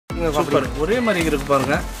இருக்குங்க சூப்பர் ஒரே மாதிரி இருக்கு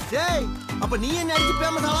பாருங்க டேய் அப்ப நீ என்ன அடிச்சு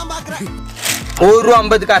ஃபேமஸ் ஆலாம் பாக்குற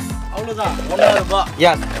 ₹1.50 அவ்வளவுதான் ₹1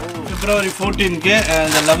 எஸ் February 14 க்கு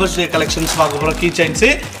இந்த லவர்ஸ் டே கலெக்ஷன்ஸ் பார்க்க போறோம் கீச்சைன்ஸ்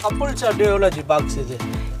கப்புள்ஸ் அப்படியே எவ்வளவு ஜி பாக்ஸ் இது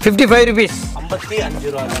 ₹55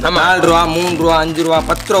 ₹55 நம்ம ₹4 ₹3 ₹5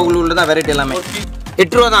 ₹10 உள்ள தான் வெரைட்டி எல்லாமே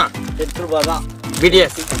 ₹8 தான் ₹8 தான்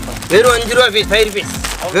BDS வெறும் ₹5 பீஸ் ₹5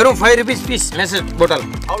 வெறும் ₹5 பீஸ் மெசேஜ் பாட்டில்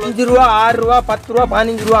 ₹5 ₹6 ₹10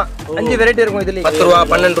 ₹15 அஞ்சு வெரைட்டி இருக்கும் இதுல ₹10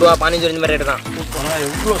 ₹12 ₹15 இந்த மாதிரி ரேட் தான்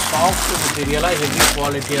எவ்வளவு சாஃப்ட் மெட்டீரியலா ஹெவி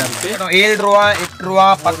குவாலிட்டியா இருக்கு ₹7 ₹8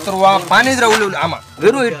 ₹10 ₹15 உள்ள ஆமா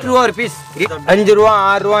வெறும் ₹8 ஒரு பீஸ் ₹5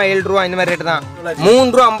 ₹6 ₹7 இந்த மாதிரி ரேட் தான்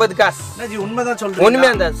 ₹3.50 என்னஜி உண்மைதான் சொல்றீங்க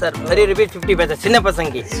உண்மையா தான் சார் சரி ₹50 பைசா சின்ன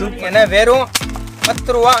பசங்க ஏன்னா வெறும்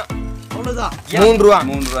 ₹10 அவ்வளவுதான் ₹3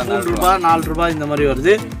 ₹4 இந்த மாதிரி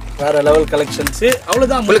வருது வேற லெவல் கலெக்ஷன்ஸ்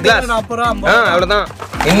அவ்வளவுதான் ஃபுல் கிளாஸ் அவ்வளவுதான்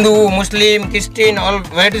இந்து முஸ்லீம் கிறிஸ்டின் ஆல்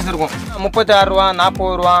வெரைட்டிஸ் இருக்கும் ₹36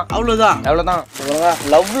 ₹40 அவ்வளவுதான்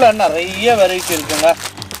லவ்ல நிறைய வெரைட்டி இருக்குங்க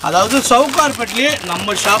அதாவது சவுகார்பேட்லயே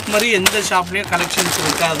நம்ம ஷாப் மாதிரி எந்த ஷாப்லயும் கலெக்ஷன்ஸ்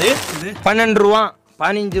இருக்காது இது ₹12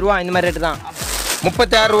 ₹15 இந்த மாதிரி ரேட் தான்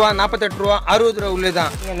 ₹36 ₹48 ₹60 உள்ளே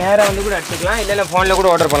தான் நீங்க நேரா வந்து கூட எடுத்துக்கலாம் இல்ல போன்ல கூட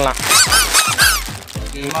ஆர்டர் பண்ணலாம்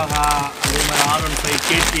Yamaha அதே மாதிரி R15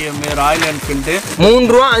 KTM ராயல் என்ஃபீல்ட்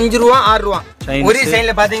 ₹3 ₹5 ₹6 ஒரு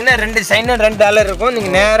சைடுல பாத்தீங்கன்னா ரெண்டு சைடுல $2 இருக்கும் நீங்க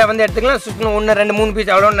நேரா வந்து எடுத்துக்கலாம் சுத்தணும் 1 2 3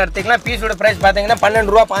 பீஸ் அவ்வளவு எடுத்துக்கலாம் பீஸோட பிரைஸ் பாத்தீங்கன்னா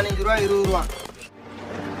 ₹12 ₹15 ₹20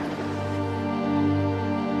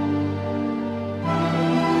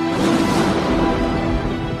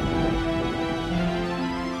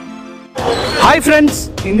 Hi friends,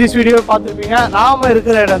 in this video பார்த்திருப்பீங்க நாம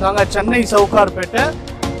இருக்கிற இடம் தாங்க சென்னை சவுகார்பேட்டை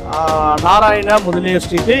நாராயண முதலிய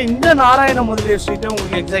ஸ்ட்ரீட் இந்த நாராயண முதலிய ஸ்ட்ரீட்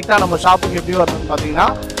உங்களுக்கு எக்ஸாக்ட்டா நம்ம ஷாப்புக்கு எப்படி வரணும்னு பாத்தீங்கன்னா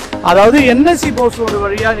அதாவது NSC போஸ்ட் ரோடு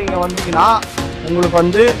வழியா நீங்க வந்தீங்கன்னா உங்களுக்கு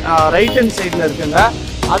வந்து ரைட் ஹேண்ட் சைடுல இருக்குங்க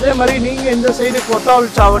அதே மாதிரி நீங்க இந்த சைடு கொத்தாவல்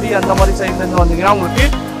சாவடி அந்த மாதிரி சைடுல இருந்து வந்தீங்கன்னா உங்களுக்கு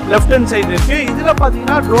லெஃப்ட் ஹேண்ட் சைடு இருக்கு இதுல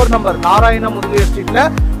பாத்தீங்கன்னா டோர் நம்பர் நாராயண முதலிய ஸ்ட்ரீட்ல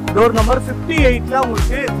டோர் நம்பர் 58ல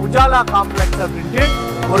உங்களுக்கு உஜாலா காம்ப்ளெக்ஸ் அப்படின்ட்டு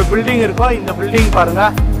ஒரு பில்டிங் இருக்கும் இந்த பில்டிங் பாருங்க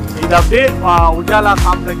இது அப்படியே உஜாலா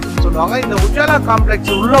காம்ப்ளெக்ஸ்னு சொல்லுவாங்க இந்த உஜாலா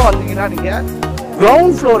காம்ப்ளெக்ஸ் உள்ள வந்தீங்கன்னா நீங்க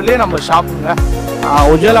கிரவுண்ட் ஃப்ளோர்லயே நம்ம ஷாப்புங்க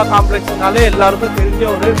உஜாலா காம்ப்ளெக்ஸ்னாலே எல்லாருக்கும் தெரிஞ்ச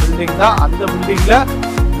ஒரு பில்டிங் தான் அந்த பில்டிங்ல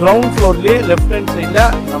கிரவுண்ட் ஃப்ளோர்லயே லெஃப்ட் ஹேண்ட் சைட்ல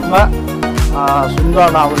நம்ம சுந்தா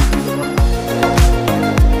நாவல்டி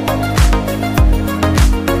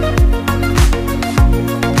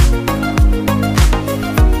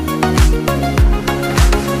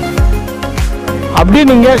அப்படி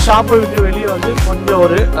நீங்க ஷாப்பை விட்டு வெளியே வந்து கொஞ்சம்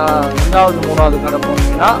ஒரு 2வது 3வது கடை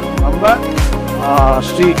போனீங்கன்னா நம்ம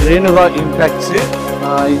ஸ்ரீ ரேணுகா இம்பேக்ட்ஸ்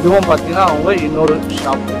இதுவும் பார்த்தீங்கன்னா அவங்க இன்னொரு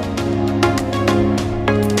ஷாப்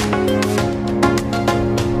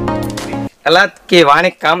எல்லாத்துக்கு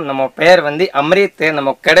வணக்கம் நம்ம பேர் வந்து அம்ரித்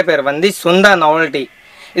நம்ம கடை பேர் வந்து சுந்தா நாவல்டி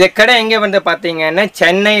இந்த கடை எங்கே வந்து பார்த்தீங்கன்னா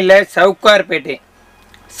சென்னையில்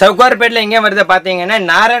சவுகார்பேட்டில் எங்கே வருது பார்த்தீங்கன்னா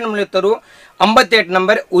நாராயணமலை தெரு 58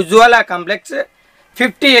 number Ujjwala complex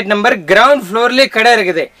 58 number ground ஃப்ளோர்லேயே கடை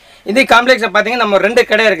இருக்குது இந்த காம்ப்ளெக்ஸில் பார்த்தீங்கன்னா நம்ம 2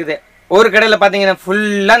 கடை இருக்குது ஒரு கடையில் பார்த்தீங்கன்னா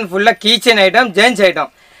ஃபுல்லாக கீச்சன் ஐட்டம் ஜென்ஸ்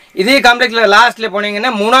ஐட்டம் இதே காம்ப்ளெக்ஸில் லாஸ்ட்டில்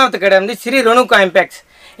போனீங்கன்னா 3வது கடை வந்து ஸ்ரீ ரேணுகா இம்பேக்ட்ஸ்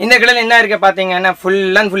இந்த கடையில் என்ன இருக்குது பார்த்தீங்கன்னா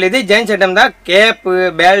ஃபுல் இது ஜென்ஸ் ஐட்டம் தான் கேப்பு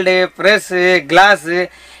பெல்டு ப்ரெஸ்ஸு கிளாஸு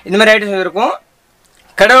இந்த மாதிரி ஐட்டம்ஸ் இருக்கும்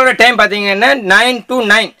கடையோட டைம் பார்த்தீங்கன்னா 9 to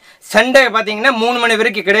 9 சண்டே பார்த்தீங்கன்னா 3 மணி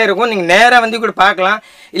வரைக்கும் கடை இருக்கும் நீங்கள் நேராக வந்து கூட பார்க்கலாம்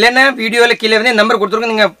இல்லைன்னா வீடியோவில் கீழே வந்து நம்பர்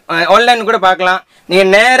கொடுத்துருக்கோம் நீங்கள் ஆன்லைன் கூட பார்க்கலாம்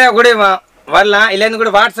நீங்கள் நேராக கூட வரலாம் இல்லைன்னு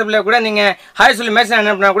கூட வாட்ஸ்அப்பில் கூட நீங்கள் ஹாய் சொல்லி மெசேஜ்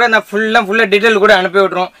அனுப்பினா கூட நான் ஃபுல்லாக டீட்டெயில் கூட அனுப்பி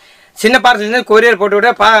விட்ருவோம் சின்ன பார்சல் கொரியர் போட்டு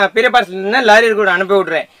விட பெரிய பார்சல் லாரியில் கூட அனுப்பி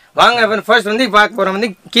விட்றேன் வாங்க ஃபர்ஸ்ட் வந்து பார்க்க போகிறோம் வந்து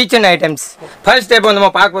கீச்சன் ஐட்டம்ஸ் ஃபர்ஸ்ட் ஸ்டெப் வந்து நம்ம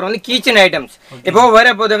பார்க்க போகிறோம் வந்து கீச்சன் ஐட்டம்ஸ் இப்போ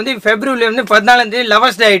வரப்போது வந்து February வந்து 14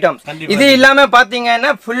 லவர்ஸ் டே ஐட்டம்ஸ் இது இல்லாமல்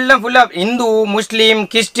பார்த்தீங்கன்னா ஃபுல்லாக இந்து முஸ்லீம்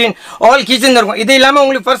கிறிஸ்டின் ஆல் கீச்சன் இருக்கும் இது இல்லாமல்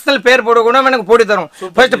உங்களுக்கு பர்சனல் பேர் போட கூட எனக்கு போட்டு தரும்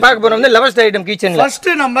ஃபர்ஸ்ட் பார்க்க போகிறோம் வந்து லவர்ஸ் டே ஐட்டம் கீச்சன் ஃபர்ஸ்ட்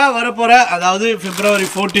நம்ம வரப்போகிற அதாவது February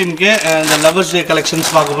 14க்கு இந்த லவர்ஸ் டே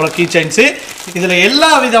கலெக்ஷன்ஸ் பார்க்க போகிறோம் கீச்சைன்ஸ் இதில்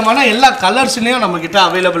எல்லா விதமான எல்லா கலர்ஸ்லையும் நம்மக்கிட்ட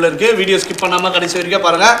அவைலபிள் இருக்குது வீடியோ ஸ்கிப் பண்ணாமல் கடைசி வரைக்கும்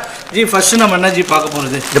பாருங்கள் ஜி ஃபர்ஸ்ட் நம்ம என்ன ஜி பார்க்க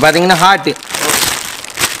போகிறது பார்த்தீங்கன்னா ஹார்ட்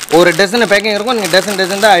ஒரு டசன் பேக்கிங் இருக்கும் நீங்கள்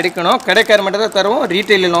டசன் தான் எடுக்கணும் கடைக்கார மட்டும் தான் தருவோம்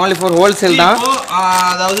ரீட்டைல் only for wholesale தான்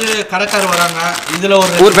அதாவது கடைக்கார வராங்க இதில்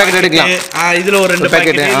ஒரு பேக்கெட் எடுக்கலாம் இதில் ஒரு 2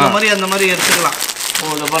 பேக்கெட் அந்த மாதிரி எடுத்துக்கலாம்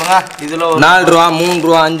பாருங்க இதில் $4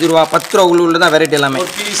 $3 $5 $10 உள்ள தான் வெரைட்டி எல்லாமே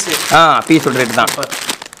பீஸ் பீஸோட ரேட் தான்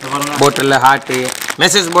பாட்டில் ஹார்ட்டு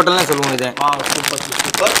மெசேஜ் பாட்டில்லாம் சொல்லுவோம் இது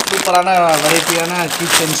சூப்பரான வெரைட்டியான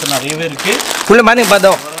கீச்சைன்ஸ் நிறையவே இருக்கு ஃபுல்லாக பாருங்க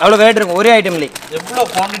பார்த்தோம் அவ்வளோ வெரைட்டி இருக்கும் ஒரே ஐட்டம்லே எவ்வளோ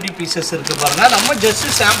குவான்டிட்டி பீசஸ் இருக்கு பாருங்க நம்ம ஜஸ்ட்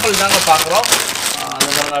சாம்பிள் தாங்க பார்க்குறோம்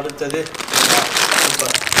அது அடுத்தது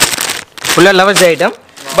ஃபுல்லாக லவர்ஸ் ஐட்டம்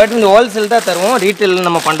பட் இந்த ஹோல்சேல் தான் தருவோம், ரீட்டைல்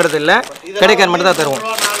நம்ம பண்றது இல்ல, கடைக்கார மட்டும் தான் தருவோம்.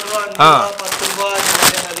 10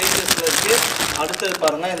 ரேஞ்சஸ்ல இருக்கு. அடுத்து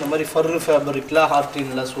பாருங்க இந்த மாதிரி ஃபர் ஃபேப்ரிக்ல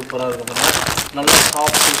ஹார்டின்ல சூப்பரா இருக்கும். நல்ல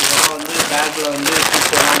சாஃப்ட் இதெல்லாம் வந்து பேக்ல வந்து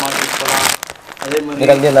கீச்சனா மாட்டிட்டு போலாம். அதே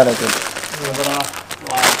மாதிரி இது எல்லாரும் இருக்கு. அப்புறம்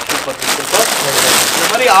சூப்பர் சூப்பர். இந்த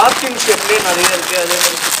மாதிரி ஹார்டின் ஷேப்லயே நிறைய இருக்கு. அதே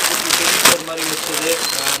மாதிரி ஒரு மாதிரி வச்சது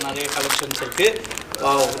நிறைய கலெக்ஷன்ஸ் இருக்கு.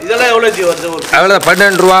 வாவ், இதெல்லாம் எவ்வளவு ஜி வருது? ஒரு அவ்வளவு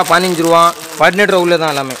 12 ரூபா 15 ரூபா 18 ரூபா உள்ள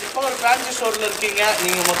தான் எல்லாமே. இப்போ ஒரு பிரான்ச் ஸ்டோர்ல இருக்கீங்க,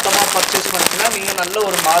 நீங்க மொத்தமா பர்ச்சேஸ் பண்ணினா நீங்க நல்ல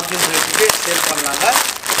ஒரு மார்ஜின் ரேட்டுக்கு சேல் பண்ணலாங்க.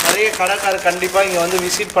 நிறைய கடைக்காரர் கண்டிப்பாக இங்கே வந்து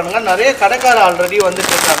விசிட் பண்ணுங்கள். நிறைய கடைக்காரர் ஆல்ரெடி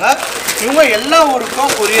வந்துட்டு இருக்காங்க. இவங்க எல்லா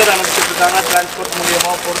ஊருக்கும் கொரியர் அனுப்பிச்சிட்ருக்காங்க, டிரான்ஸ்போர்ட்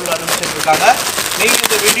மூலியமாக பொருள் அனுப்பிச்சிட்ருக்காங்க. நீங்கள்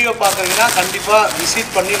இந்த வீடியோ பார்க்குறீங்கன்னா கண்டிப்பாக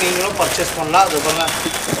விசிட் பண்ணி நீங்களும் பர்ச்சேஸ் பண்ணலாம். அது பாருங்க,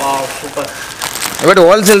 சூப்பர். பட்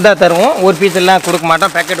ஹோல்சேல் தான் தருவோம், ஒரு பீஸ் எல்லாம் கொடுக்க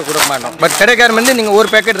மாட்டோம், பேக்கெட் கொடுக்க மாட்டோம். பட் கடைக்காரர் வந்து நீங்கள் ஒரு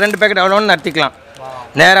பேக்கெட் 2 பேக்கெட் எவ்வளோன்னு நடத்திக்கலாம்,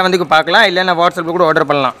 நேராக வந்து பார்க்கலாம், இல்லைன்னா வாட்ஸ்அப்பில் கூட ஆர்டர்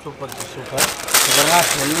பண்ணலாம். Super super. பாருங்க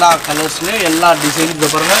எல்லா கலர்ஸ்லையும் எல்லா டிசைன். இதை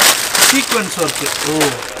பாருங்க சீக்வென்ஸ் ஒர்க்கு. ஓ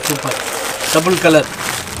சூப்பர், டபுள் கலர்.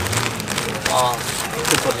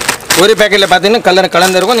 சூப்பர். ஒரு பேக்கெட்டில் பார்த்தீங்கன்னா கலர்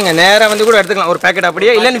கலந்துருக்கும், நீங்கள் நேராக வந்து கூட எடுத்துக்கலாம் ஒரு பேக்கெட்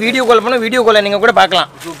அப்படியே, இல்லைன்னு வீடியோ கால் பண்ணணும், வீடியோ காலில் நீங்கள் கூட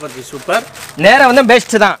பார்க்கலாம். Super G super. நேராக வந்து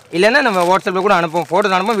பெஸ்ட் தான், இல்லைன்னா நம்ம வாட்ஸ்அப்பில் கூட அனுப்புவோம்,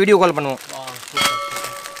 ஃபோட்டோஸ் அனுப்புவோம், வீடியோ கால் பண்ணுவோம்.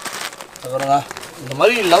 பாருங்க இந்த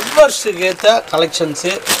மாதிரி லவ்வர்ஸுக்கு ஏற்ற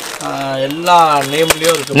கலெக்ஷன்ஸு எல்லா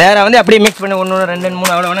நேம்லேயும் இருக்குது. நேராக வந்து அப்படியே மிக்ஸ் பண்ணி 1 2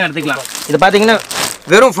 3 அவ்வளோ வேணால் எடுத்துக்கலாம். இது பார்த்தீங்கன்னா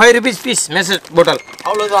வெறும் 5 rupees பீஸ் மெசேஜ் போட்டல்,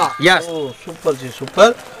 அவ்வளோதான். யாஸ். ஓ சூப்பர் ஜி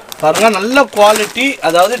சூப்பர். பாருங்க நல்ல குவாலிட்டி.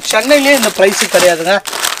 அதாவது சென்னையிலே இந்த ப்ரைஸு கிடையாதுங்க,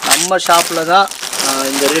 நம்ம ஷாப்பில் தான்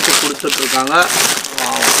இந்த ரேட்டு கொடுத்துட்ருக்காங்க.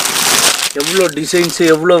 எவ்வளோ டிசைன்ஸு,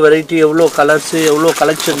 எவ்வளோ வெரைட்டி, எவ்வளோ கலர்ஸு, எவ்வளோ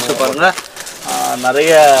கலெக்ஷன்ஸு பாருங்கள்.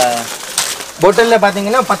 நிறைய பாட்டிலில்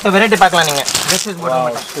பார்த்தீங்கன்னா 10 வெரைட்டி பார்க்கலாம் நீங்கள். மெசேஜ்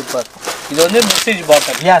பாட்டில் சூப்பர். இது வந்து மெசேஜ்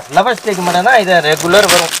பாட்டில். யாஸ், லவர்ஸ் டேக்கு மட்டும் தான் இது ரெகுலர்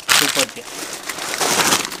வரும். சூப்பர்.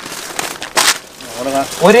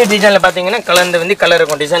 ஒரே டிசைனில் பார்த்தீங்கன்னா கலந்து வந்து கலர்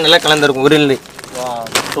இருக்கும், டிசைன் எல்லாம் கலந்துருக்கும் ஒரு இல்லை. வா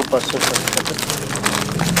சூப்பர் சூப்பர்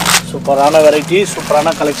சூப்பரான வெரைட்டி,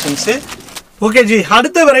 சூப்பரான கலெக்ஷன்ஸு. ஓகே ஜி,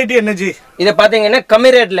 அடுத்த வெரைட்டி என்ன ஜி? இதை பார்த்தீங்கன்னா கம்மி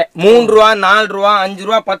ரேட்டில் 3 ரூபா 4 ரூபா 5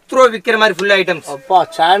 ரூபா 10 ரூபா விற்கிற மாதிரி ஃபுல் ஐட்டம்ஸ். அப்பா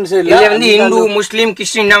சான்ஸ் இல்லை. இதில் வந்து இந்து முஸ்லீம்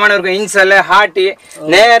கிறிஸ்டின் என்ன வேணும் இருக்கும், இன்சல் ஹார்ட்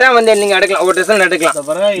நேராக வந்து நீங்கள் எடுக்கலாம், ஒரு டிசைன் எடுக்கலாம்.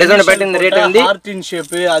 டிசைன் பேட்டு இந்த ரேட் வந்து ஹார்ட்டின்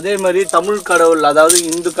ஷேப்பு. அதே மாதிரி தமிழ் கடவுள், அதாவது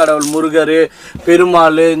இந்து கடவுள் முருகர்,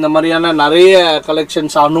 பெருமாள், இந்த மாதிரியான நிறைய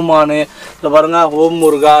கலெக்ஷன்ஸ், அனுமான், இந்த பாருங்க ஓம்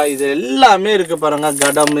முருகா, இது எல்லாமே இருக்கு பாருங்க.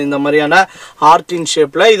 கடம் இந்த மாதிரியான ஹார்ட்டின்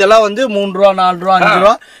ஷேப்ல இதெல்லாம் வந்து 3 ரூபா 4 ரூபா 5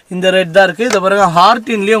 ரூபா இந்த ரேட் தான் இருக்கு. இதை பாருங்க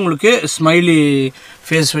ஹார்ட்டின்லேயே உங்களுக்கு ஸ்மைலி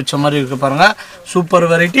ஃபேஸ் வச்ச மாதிரி இருக்கு பாருங்க. Super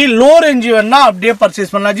variety. லோ ரேஞ்ச் வேணா அப்படியே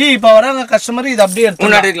பர்ச்சேஸ் பண்ணலாம் ஜி. இப்போ வரவங்க கஸ்டமர் இது அப்படியே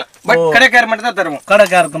எடுத்துக்கலாம். பட் கடைக்கார மட்டும் தான் தருவோம்,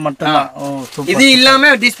 கடைக்காருக்கு மட்டும் தான். இது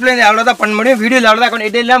இல்லாம டிஸ்பிளே அவ்வளவுதான் பண்ண முடியும், வீடியோல அவ்வளவுதான்.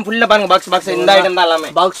 இது எல்லாம் ஃபுல்லா பாருங்க, பாக்ஸ் பாக்ஸ் இந்த ஐட்டம் தான்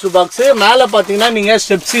எல்லாமே. Box to box. மேலே பார்த்தீங்கன்னா நீங்க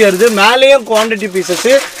ஸ்டெப்ஸ் ஏறுது, மேலேயும் குவான்டிட்டி பீசஸ்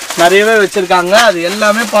நிறையவே வச்சிருக்காங்க. அது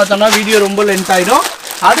எல்லாமே பார்த்தோம்னா வீடியோ ரொம்ப லென்த் ஆயிடும்.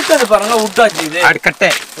 அடுத்தது பாருங்க உட்டாச்சு. இது கட்டை.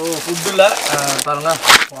 ஓ ஃபுட்டில் பாருங்க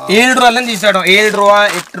 7 ரூபாயிலேருந்து ஸ்டார்ட் ஆகும். 7 ரூபா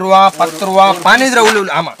 8 ரூபா 10 ரூபா 15 ரூபா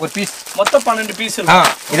உள்ள. ஆமா, ஒரு பீஸ் மொத்தம் 12 பீஸ்.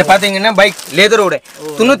 இதை பார்த்தீங்கன்னா பைக் லெதரோட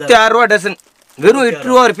 96 ரூபா டசன், வெறும் 8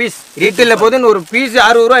 ரூபா ஒரு பீஸ். ரீட்டைல போது ஒரு பீஸ்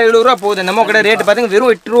 60 ரூபா 70 ரூபா போகுது. நம்ம கடை ரேட் பார்த்தீங்கன்னா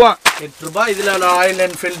வெறும் 8 ரூபா. 8 ரூபா. இதில் oil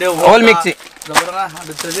and field whole mixie.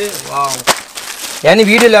 அடுத்தது வாவ், ஏன்னா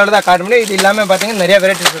வீடியோவில் அவ்வளோதான் காட்ட முடியும். இது இல்லாமல் பார்த்தீங்கன்னா நிறைய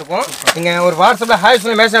வெரைட்டிஸ் இருக்கும். நீங்கள் ஒரு வாட்ஸ்அப்பில் ஹாய்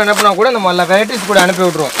சொல்லி மெசேஜ் அனுப்பினா கூட நம்ம எல்லா வெரைட்டிஸ் கூட அனுப்பி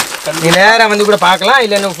விட்ருவோம். நீங்கள் நேராக வந்து கூட பார்க்கலாம்,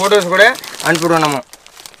 இல்லை நம்ம ஃபோட்டோஸ் கூட அனுப்பிவிடுவோம். நம்ம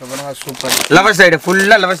சூப்பர் லவர்ஸ் ஐட்டம்,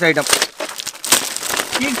 ஃபுல்லாக லவர்ஸ் ஐட்டம்.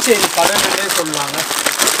 கீச்செயின் கடலே சொல்லுவாங்க,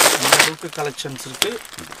 அந்த அளவுக்கு கலெக்ஷன்ஸ் இருக்குது.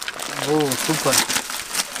 ஓ சூப்பர்.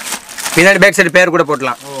 பின்னாடி பேக் சைடு பேர் கூட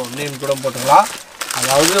போட்டலாம். ஓ நேம் கூட போட்டுக்கலாம்.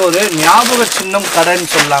 அதாவது ஒரு ஞாபக சின்னம் கடைன்னு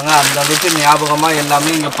சொல்லாங்க, அந்த அளவுக்கு ஞாபகமாக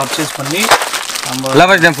எல்லாமே இங்கே பர்ச்சேஸ் பண்ணி நம்ம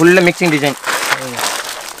லவர்ஸ் தான் ஃபுல்லாக மிக்சிங் டிசைன்.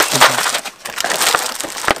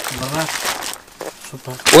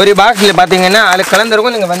 சூப்பர். ஒரு பாக்ஸில் பார்த்தீங்கன்னா அதில்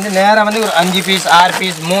கலந்துருக்கும். நீங்கள் வந்து நேராக வந்து ஒரு 5 பீஸ் 6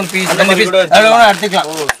 பீஸ் 3 பீஸ் 2 பீஸ் எடுத்துக்கலாம்.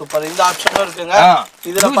 ஓ சூப்பர். இந்த ஆப்ஷனும் இருக்குங்க.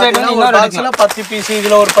 இதில் பார்த்தீங்கன்னா ஒரு பாக்ஸில் 10 பீஸ்,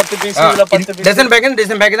 இதில் ஒரு 10 பீஸ், இதில் 10 பீஸ். டசன்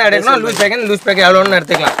பேக்கெட் தான் எடுக்கணும். லூஸ் பேக்கெட் எவ்வளோன்னு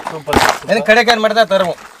எடுத்துக்கலாம். சூப்பர். எனக்கு கடைக்கார மட்டும் தான்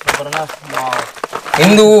தருவோம். சூப்பர்னா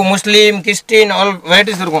இந்து முஸ்லீம் கிறிஸ்டின் ஆல்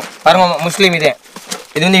வெரைட்டிஸ் இருக்கும் பாருங்க. முஸ்லீம் இது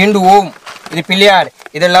வந்து இந்து ஓம், இது பிள்ளையார்,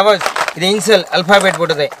 இது லவர்ஸ், இது இன்சல் அல்பாபெட்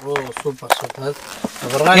போட்டது. ஓ super super.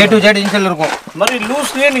 A to Z இன்சல் இருக்கும். இந்த மாதிரி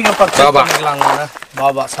லூஸ்லயே நீங்க பர்ச்சேஸ் பண்ணிக்கலாங்க.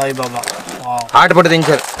 பாபா சாய் பாபா ஆர்ட் போட்டது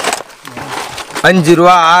இன்சல் 5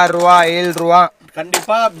 ரூபா 6 ரூபா 7 ரூபா.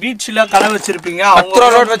 கண்டிப்பா பீச்ல கடை வச்சிருப்பீங்க, 10 ரூபா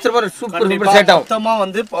நோட் வச்சிருப்பாரு. சூப்பர் செட் ஆகும். மொத்தமா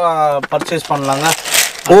வந்து பர்ச்சேஸ் பண்ணலாங்க.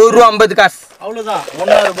 1 ரூபா 50 காசு, அவ்வளவுதான்.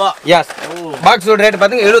 1 ரூபாய். எஸ். பாக்ஸோட ரேட்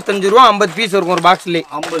பாத்தீங்க 75 ரூபா. 50 பீஸ் இருக்கும் ஒரு பாக்ஸ்ல.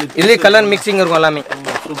 50. இதுல கலர் மிக்சிங் இருக்கும் எல்லாமே.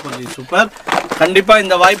 Super G super. கண்டிப்பா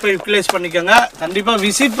இந்த வாய்ப்பை யூட்டிலைஸ் பண்ணிக்கோங்க. கண்டிப்பா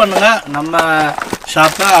விசிட் பண்ணுங்க நம்ம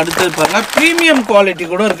ஷாப்ல. அடுத்தது பாருங்க பிரீமியம் குவாலிட்டி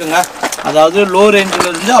கூட இருக்குங்க. அதாவது லோ ரேஞ்சில்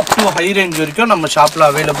இருந்து அப் டு ஹை ரேஞ்ச் வரைக்கும் நம்ம ஷாப்ல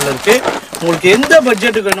அவைலபிள் இருக்கு. உங்களுக்கு எந்த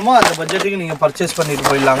பட்ஜெட்டுக்கு வேணுமோ அந்த பட்ஜெட்டுக்கு நீங்க பர்ச்சேஸ் பண்ணிட்டு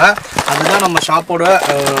போயிடலாங்க. அதுதான் நம்ம ஷாப்போட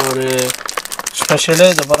ஒரு ஸ்பெஷலு.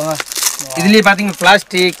 இதை பாருங்க. இதுலேயே பார்த்தீங்கன்னா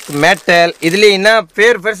பிளாஸ்டிக் மெட்டல் இதுலேயே என்ன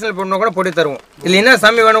பர்சனல் பண்ணணும் கூட போட்டு தருவோம். இதில் என்ன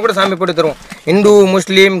சாமி வேணும் கூட சாமி போட்டு தருவோம். இந்து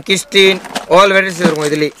முஸ்லீம் கிறிஸ்டின் ஆல் வெரைட்டிஸ் இருக்கும்.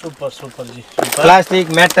 இதுலேயே super super G.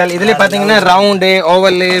 Plastic metal இதுலேயே பார்த்தீங்கன்னா ரவுண்டு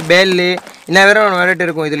ஓவலு பேல்லு என்ன வேற வெரைட்டி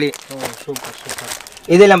இருக்கும். இதுலேயே சூப்பர் சூப்பர்.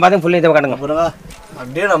 இதெல்லாம் பார்த்தீங்கன்னா ஃபுல்லாக இதை காட்டுங்க. பாருங்க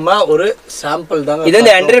அப்படியே நம்ம ஒரு சாம்பிள் தாங்க. இது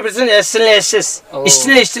வந்து 100%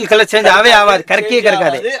 எஸ்எல் கலர் சேஞ்ச் ஆகாது கறக்கே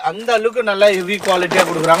கறக்காது. அந்த அளவுக்கு நல்லா ஹெவி குவாலிட்டியா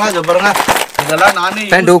கொடுக்குறாங்க. அது பாருங்க இதெல்லாம் நானே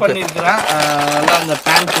யூஸ் பண்ணியிருக்கிறேன். நல்லா அந்த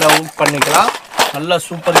பேண்ட்ல ஊக் பண்ணிக்கலாம். நல்லா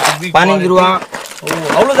சூப்பர் ஹெவி. 15 ரூபா.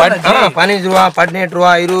 அவ்வளோதான். 15 ரூபா 18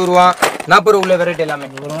 ரூபா 20 ரூபா 40 ரூபா உள்ள வெரைட்டி எல்லாமே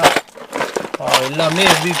எல்லாமே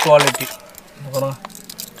heavy quality.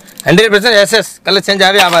 100% SS colour change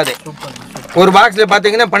ஆகாது. ஒரு பாக்ஸில்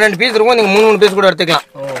பார்த்தீங்கன்னா 12 பீஸ் இருக்கும். நீங்கள் 3 பீஸ் கூட எடுத்துக்கலாம்.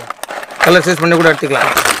 கலர் சைஸ் பண்ணி கூட எடுத்துக்கலாம்.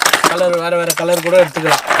 கலர் வேறு கலர் கூட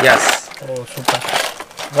எடுத்துக்கலாம். எஸ். சூப்பர்.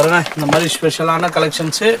 பாருங்க இந்த மாதிரி ஸ்பெஷலான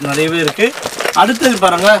கலெக்ஷன்ஸு நிறையவே இருக்கு. அடுத்தது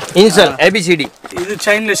பாருங்க இன்சல் ஏபிசிடி. இது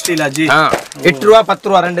செயின்லெஸ் ஸ்டீல் ஆஜி. 8 ரூபா 10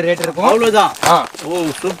 ரூபா ரெண்டு ரேட் இருக்கும். அவ்வளோதான்.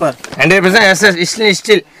 Super. 100% SS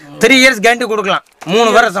steel 3 years guarantee கொடுக்கலாம்.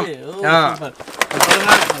 3 வருஷம்.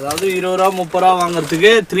 அதாவது 20 ரூபா 30 ரூபா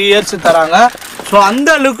வாங்குறதுக்கு 3 இயர்ஸ் தராங்க. ஸோ அந்த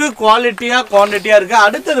அளவுக்கு குவாலிட்டியாக இருக்கு.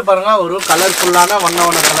 அடுத்தது பாருங்க ஒரு கலர்ஃபுல்லான வண்ண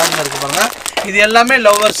கலர்ல இருக்கு பாருங்க. இது எல்லாமே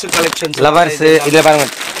லவர்ஸ் கலெக்ஷன்ஸ். லவர்ஸ் இதுல பாருங்க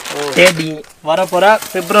டேடி வரப்போற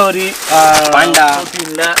பிப்ரவரி பாண்டா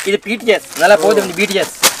இது பிடிஎஸ் நல்லா போகுது.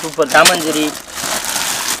 பிடிஎஸ் சூப்பர் தாமஞ்சேரி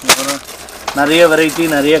நிறைய வெரைட்டி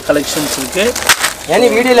நிறைய கலெக்ஷன்ஸ் இருக்கு. ஏன்னா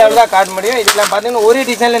வீடியோல எவ்வளவு காட்ட முடியும். இதெல்லாம் பாத்தீங்கன்னா ஒரே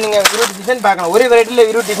டிசைன்ல நீங்க 20 டிசைன் பார்க்கலாம். ஒரே வெரைட்டில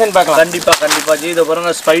 20 டிசைன் பார்க்கலாம். கண்டிப்பா ஜி. இதை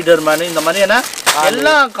பாருங்க ஸ்பைடர் மேன் இந்த மாதிரி ஏன்னா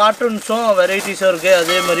எல்லா கார்ட்டூன்ஸும் வெரைட்டிஸும் இருக்கு.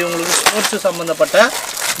 அதே மாதிரி உங்களுக்கு ஸ்போர்ட்ஸ் சம்பந்தப்பட்ட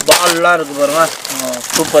பால்லாம் இருக்கு பாருங்க.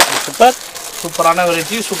 சூப்பரான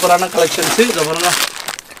வெரைட்டி சூப்பரான கலெக்ஷன்ஸ். இதை பாருங்க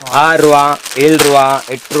 6 ரூபா 7 ரூபா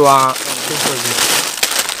 8 ரூபா.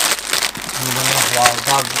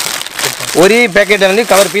 ஒரே பேக்கெட்ல வந்து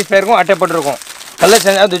கவர் பீஸ் இருக்கும் அட்டை போட்டுருக்கும். கலர்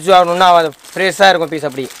சேஞ்ச் துச்சு ஆகணும்னா ஃப்ரெஷ்ஷாக இருக்கும் பீஸ்.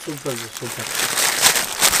 அப்படி சூப்பர்.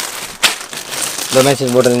 இந்த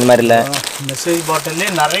மெசேஜ் பாட்டில் இந்த மாதிரி இல்லை. மெசேஜ் பாட்டிலே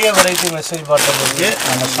நிறைய வெரைட்டி மெசேஜ் பாட்டில் இருக்கு.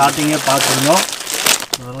 நம்ம ஸ்டார்டிங்கே பார்த்துருந்தோம்.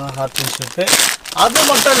 ஹார்டின்ஸ் இருக்கு. அது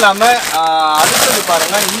மட்டும் இல்லாமல் அடுத்தது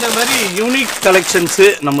பாருங்க இந்த மாதிரி யூனிக் கலெக்ஷன்ஸு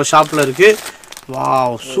நம்ம ஷாப்பில் இருக்கு.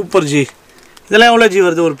 Wow super G. இதெல்லாம் எவ்வளோ ஜி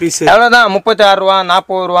வருது ஒரு பீஸ்? எவ்வளோதான் 36 ரூபா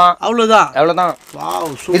 40 ரூபா அவ்வளோதான்.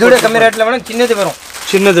 Wow super. இதோட கம்மி ரேட்டில் வேணும் சின்னது வரும்.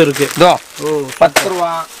 சின்னது இருக்கு. 10 ரூபா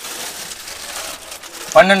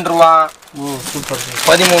 12 ரூபா சூப்பர்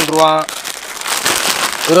 13 ரூபா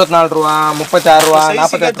 24 ரூபா 36 ரூபா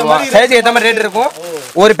 48 ரூபா சைஸ் ஏற்ற மாதிரி ரேட் இருக்கும்.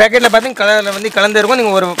 ஒரு பேக்கெட்ல பார்த்தீங்கன்னா கலர்ல வந்து கலந்து இருக்கும்.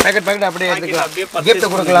 நீங்கள் ஒரு பேக்கெட் அப்படியே எடுத்துக்கலாம்.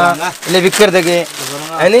 கிஃப்ட் கொடுக்கலாம் இல்லை விற்கிறதுக்கு.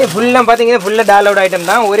 அது ஃபுல்லாக பார்த்தீங்கன்னா ஃபுல்லாக டாலோட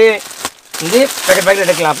ஐட்டம் தான். ஒரே இது பேக்கெட்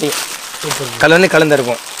எடுக்கலாம். அப்படியே கலர் வந்து கலந்து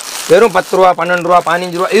இருக்கும். வெறும் 10 ரூபா 12 ரூபா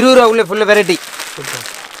 15 ரூபா 20 ரூபா உள்ள ஃபுல்லாக வெரைட்டி.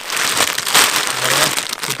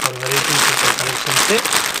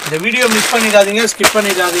 இந்த வீடியோ மிஸ் பண்ணிடாதீங்க, ஸ்கிப்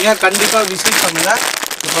பண்ணிடாதீங்க. கண்டிப்பாக விசிட் பண்ணுங்க.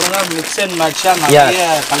 பாருங்க மிக்ஸ் அண்ட் மேட்சாக நிறைய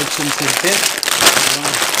கலெக்ஷன்ஸ் இருக்கு.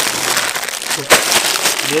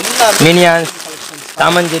 மினியான்ஸ்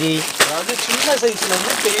தாமஞ்சேரி அதாவது சின்ன சைஸ்ல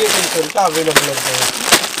இருந்து பெரிய சைஸ் வரைக்கும் அவைலபிள் இருக்கு.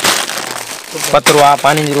 10 ரூபா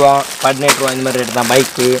 15 ரூபா 18 ரூபா இந்த மாதிரி ரேட் தான்.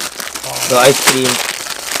 பைக்கு ஐஸ்கிரீம்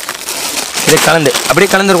இது கலந்து அப்படியே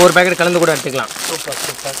கலந்து ஒரு பேக்கெட் கலந்து கூட எடுத்துக்கலாம்.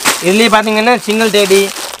 இதுலேயே பார்த்தீங்கன்னா சிங்கிள் டேடி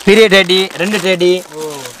பெரிய டேடி 2 டேடி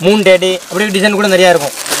 3 டேடி அப்படியே டிசைன் கூட நிறையா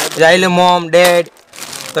இருக்கும். இது ஐல மோம் டேட்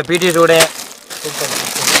இப்போ பிடிஎஸோட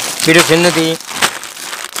பிடிஎஸ் சின்னதி.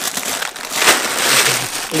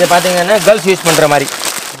 இதை பார்த்தீங்கன்னா கேர்ள்ஸ் யூஸ் பண்ணுற மாதிரி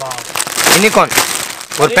யூனிகார்ன்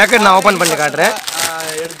ஒரு பேக்கெட் நான் ஓப்பன் பண்ணி காட்டுறேன்.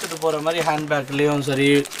 எடுத்துகிட்டு போகிற மாதிரி ஹேண்ட் பேக்லேயும் சரி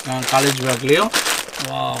காலேஜ் பேக்லேயும்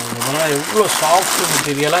எவ்வளோ சாஃப்ட்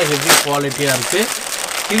மெட்டீரியலாக ஹெவி குவாலிட்டியாக இருக்குது.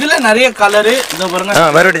 இதில் நிறைய கலரு இதோ பாருங்க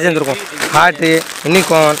வேறு டிசைன் இருக்கும். ஹார்ட்டு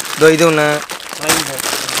யூனிகார்ன் இது ஒன்று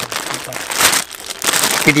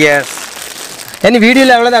பிடிஎஸ். ஏன்னா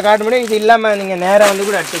வீடியோவில் எவ்வளோதான் காட்ட முடியும். இது இல்லாமல் நீங்கள் நேராக வந்து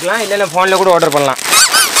கூட எடுத்துக்கலாம். இல்லைன்னா ஃபோனில் கூட ஆர்டர் பண்ணலாம்.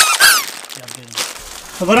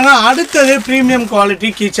 பாருங்க அடுத்தது ப்ரீமியம் குவாலிட்டி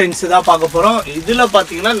கீ செயின்ஸ் தான் பார்க்க போகிறோம். இதில்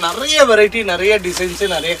பார்த்தீங்கன்னா நிறைய வெரைட்டி நிறைய டிசைன்ஸு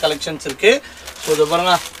நிறைய கலெக்ஷன்ஸ் இருக்குது. ஸோ இதை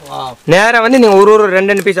பாருங்க நேராக வந்து நீங்கள் ஒரு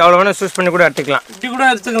 2 பீஸ் அவ்வளோ வேணும் சூஸ் பண்ணி கூட எடுத்துக்கலாம். இப்படி கூட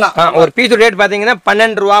எடுத்துக்கலாம். ஒரு பீஸ் ரேட் பார்த்தீங்கன்னா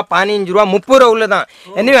 12 ரூபா 15 ரூபா 30 ரூபா உள்ள தான்.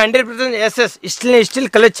 எனவே 100% எஸ்எஸ்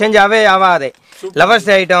ஸ்டில் கலர் சேஞ்ச் ஆகாது. Lovers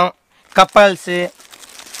item கப்பல்ஸு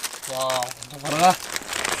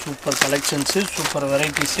super collections super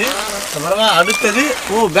varieties அப்புறம் அடுத்து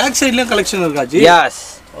பேக் சைடுல கலெக்ஷன் இருக்கா ஜி எஸ்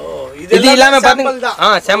இது இல்லாம பாத்தீங்க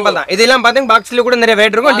சாம்பிள் தான் இது இல்லாம பாத்தீங்க பாக்ஸ்ல கூட நிறைய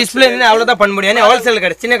ரேட் இருக்கும் டிஸ்ப்ளே அவ்வளவுதான் பண்ண முடியும் ஏன்னா ஹோல்சேல்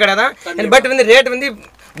கடை சின்ன கடை தான் பட் வந்து ரேட் வந்து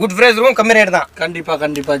குட் பிரைஸ் இருக்கும் கம்மி ரேட் தான்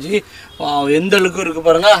கண்டிப்பா ஜி எந்த அளவுக்கு இருக்கு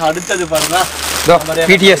பாருங்க அடுத்து பாருங்க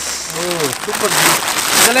பிடிஎஸ் சூப்பர் ஜி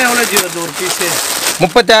இதெல்லாம் எவ்வளவு ஜி வருது ஒரு பீஸ்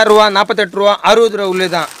 36 ரூபா 48 ரூபா 60 ரூபா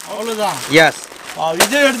உள்ளதான் அவ்வளவுதான் எஸ்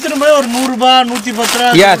இது எடுத்துட்டு போய் ஒரு 100 ரூபாய்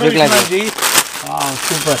 110 ரூபாய் ஜி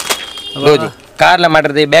சூப்பர் லோஜி கார்ல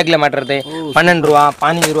மாட்டறது பேக்ல மாட்டறது 12 ரூபா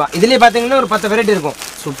 15 ரூபா இதுலயே பாத்தீங்கன்னா ஒரு 10 வெரைட்டி இருக்கும்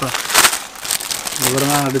சூப்பர்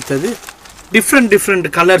இவரங்க அடுத்து டிஃபரண்ட்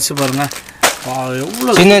கலர்ஸ் பாருங்க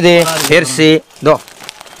எவ்வளவு சின்னது பெருசு தோ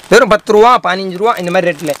வெறும் 10 ரூபா 15 ரூபா இந்த மாதிரி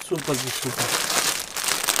ரேட்ல சூப்பர்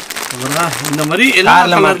இவரங்க இந்த மாதிரி எல்லா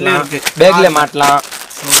கலர்லயும் இருக்கு பேக்ல மாட்டலாம்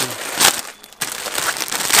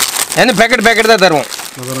என்ன பேக்கெட் தான் தருவோம்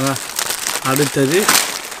இவரங்க அடுத்து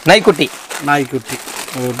நாய்க்குட்டி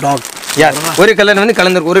டாக் ஒரு கலர் வந்து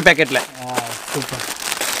கலந்துருக்கு ஒரு பேக்கெட்ல சூப்பர்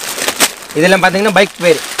இதெல்லாம் பாத்தீங்கன்னா பைக்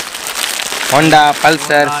பேர் ஹோண்டா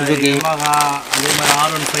பல்சர் சுசுகி அதே மாதிரி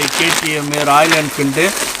R15 KTM ராயல் என்ஃபீல்டு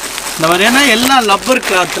இந்த மாதிரியான எல்லா லப்பர்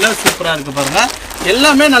கிளாத்தில் சூப்பராக இருக்குது பாருங்கள்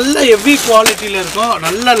எல்லாமே நல்ல ஹெவி குவாலிட்டியில் இருக்கும்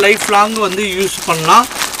நல்ல லைஃப் லாங் வந்து யூஸ் பண்ணலாம்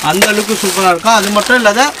அந்த அளவுக்கு சூப்பராக இருக்கும் அது மட்டும்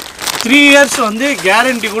இல்லாத 3 இயர்ஸ் வந்து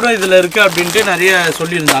கேரண்டி கூட இதில் இருக்குது அப்படின்ட்டு நிறைய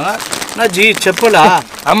சொல்லியிருந்தாங்க ஆனால் ஜி செப்பலா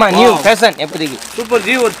ஆமாம் நியூ ஃபேஷன் எப்போதைக்கு சூப்பர்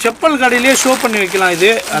ஜி ஒரு செப்பல் கடையிலேயே ஷோ பண்ணி வைக்கலாம் இது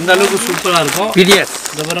அந்த அளவுக்கு சூப்பராக இருக்கும் பிடிஎஸ்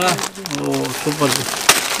இந்த பாருங்க சூப்பர் ஜி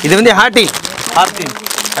இது வந்து ஹார்டின்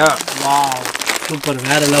வா சூப்பர்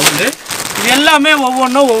வேற லெவலு இது எல்லாமே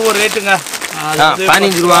ஒவ்வொன்றும் ஒவ்வொரு ரேட்டுங்க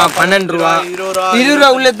 15 ரூபா 12 ரூபா 20 ரூபா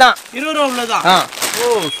உள்ளதுதான் 20 ரூபா உள்ளதான்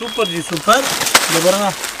சூப்பர் ஜி சூப்பர் இந்த பாருங்க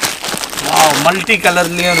வா மல்டி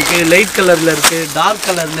கலர்லயும் இருக்கு லைட் கலர்ல இருக்கு டார்க்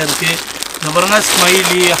கலர்ல இருக்கு இந்த பாருங்க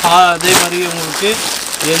ஸ்மைலி அதே மாதிரி உங்களுக்கு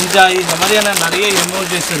என்ஜாய் இந்த மாதிரியான நிறைய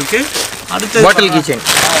எமோஜிஸ் இருக்கு அடுத்து பாட்டில்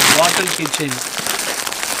கீச்செயின்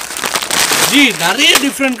ஜி நிறைய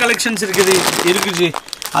டிஃப்ரெண்ட் கலெக்ஷன்ஸ் இருக்கு ஜி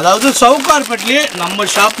அதாவது சவுகார்பேட்லேயே நம்ம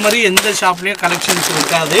ஷாப் மாதிரி எந்த ஷாப்லேயும் கலெக்ஷன்ஸ்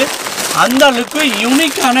இருக்காது அந்த அளவுக்கு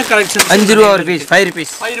யூனிக்கான கலெக்ஷன் 5 ரூபா ஒரு பீஸ்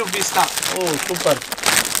 5 rupees தான் சூப்பர்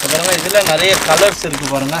பாருங்க இதில் நிறைய கலர்ஸ் இருக்கு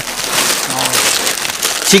பாருங்க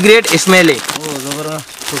சிகரெட் இஸ்மேலி இது பாருங்க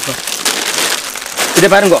சூப்பர் இது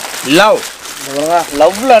பாருங்க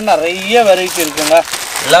லவ்ல நிறைய வெரைட்டி இருக்குங்க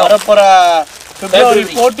வரப்போற February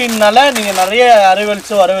 14னால நீங்க நிறைய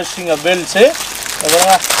அரைவல்ஸ் வர வச்சிங்க பெல்ஸ்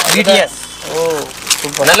பிடிஎஸ்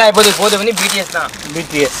சூப்பர் நல்லா போது வந்து பிடிஎஸ் தான்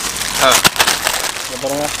பிடிஎஸ்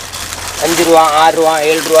பாருங்க 5 ரூபா 6 ரூபா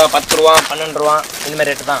 7 ரூபா 10 ரூபா 12 ரூபா இந்த மாதிரி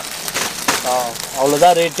ரேட்டு தான்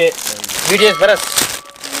அவ்வளோதான் ரேட்டு பிடிஎஸ் பரஸ்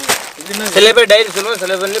சில பேர் டைரி சொல்லுவோம்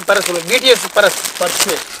சில பேர் பரஸ் சொல்லுவோம் பிடிஎஸ்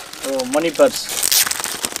பர்ஸு மணி பர்ஸ்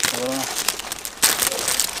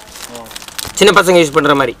சின்ன பசங்க யூஸ்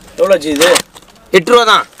பண்ணுற மாதிரி எவ்வளோ ஜி இது 8 ரூபா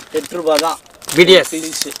தான் 8 ரூபா தான் பிடிஎஸ்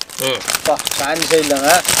ஃபேன்ஸே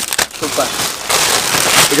இல்லைங்க சூப்பர்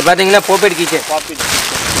இது பார்த்தீங்கன்னா பாக்கெட் கீச்சன்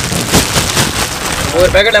ஒரு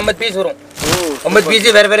பேக்கெட் 50 பீஸ் வரும் 50 பீஸ்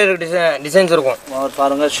வேறு டிசைன்ஸ் இருக்கும்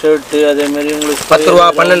பாருங்க ஷர்ட்டு அதே மாதிரி உங்களுக்கு 10 ரூபா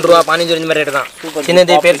 12 ரூபா 15 இந்த மாதிரி ரேட்டு தான்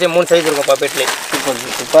சின்னது பெருசு 3 சைஸ் இருக்கும் பாக்கெட்லேயே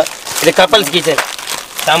சூப்பர் இது கப்பல்ஸ் கீச்சன்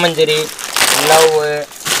சாமஞ்சரி லவ்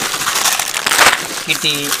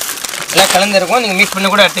கிட்டி எல்லாம் கலந்துருக்கும் நீங்கள் மிக்ஸ் பண்ணி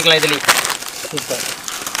கூட எடுத்துக்கலாம் இதுலேயே சூப்பர்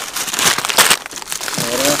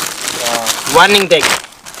வார்னிங் டேக்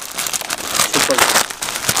சூப்பர்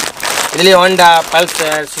இதுலேயே Honda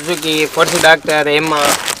Pulsar Suzuki force doctor எம்மா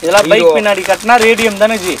இதெல்லாம் பைக் பின்னாடி கட்டினா ரேடியம்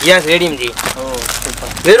தானே G S radium G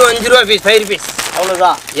super வெறும் 5 ரூபா பீஸ் 5 rupees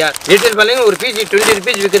அவ்வளோதான் எஸ் ரீட்டைல் பாருங்க ஒரு பீஸ் 20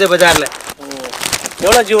 rupees விற்குது பஜாரில்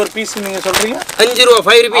எவ்வளோ ஜி ஒரு பீஸ் நீங்கள் சொல்கிறீங்க 5 ரூபா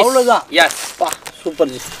 5 rupees அவ்வளோதான் எஸ்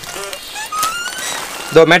சூப்பர் ஜி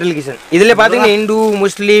दो मेटल किचन इधर पातेंगे हिंदू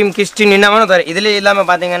मुस्लिम क्रिश्चियन इन्ना मानो तारे इधर इल्ला में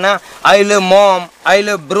पातेंगे ना I love mom I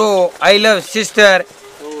love bro I love sister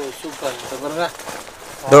super तो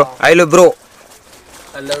दो I love bro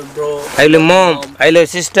I love mom I love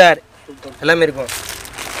sister எல்லாம் இருக்கும்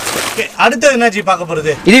அடுத்து என்ன ஜி பார்க்க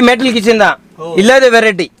போறது இது மெட்டல் கிச்சன் தான்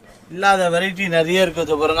இல்லாத வெரைட்டி நிறைய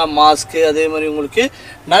இருக்குது பாருங்க மாஸ்க் அதே மாதிரி உங்களுக்கு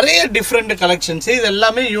நிறைய டிஃப்ரெண்ட் கலெக்ஷன்ஸ் இது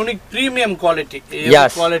எல்லாமே யூனிக் பிரீமியம் குவாலிட்டி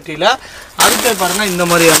குவாலிட்டியில் அடுத்து பாருங்க இந்த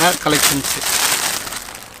மாதிரியான கலெக்ஷன்ஸ்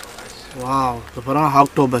வாவ் இது பாருங்க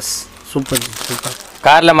ஆக்டோபஸ் சூப்பர்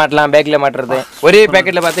கார்ல மாட்டலாம் பேக்ல மாட்டுறது ஒரே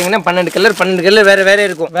பேக்கெட்ல பாத்தீங்கன்னா 12 கலர் வேற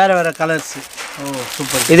இருக்கும் வேற கலர்ஸ்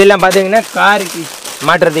சூப்பர் இதெல்லாம் பாத்தீங்கன்னா காருக்கு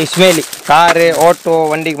மாட்டுறது இஸ்மேலி காரு ஆட்டோ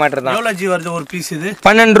வண்டிக்கு மாட்டுறது எவ்வளவு ஜி வருது ஒரு பீஸ் இது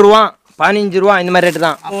 12 ரூபா 15 ரூபா இந்த மாதிரி ரேட்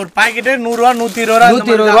தான் ஒரு பாக்கெட் 100 ரூபா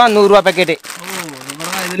 120 ரூபா 100 ரூபா பாக்கெட்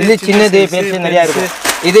இது சின்னது பெருசு நிறைய இருக்கு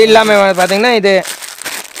இது இல்லாம பாத்தீங்கன்னா இது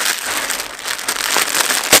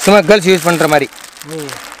சும்மா கேர்ள்ஸ் யூஸ் பண்ணுற மாதிரி.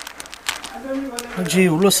 ஜி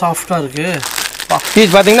இவ்வளோ சாஃப்டாக இருக்குது.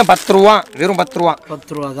 பீஸ் பார்த்தீங்கன்னா 10 ரூபா, வெறும் 10 ரூபா.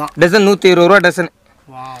 10 ரூபா தான். டசன் 120 ரூபா டசன்.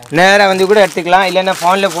 நேராக வந்து கூட எடுத்துக்கலாம். இல்லைன்னா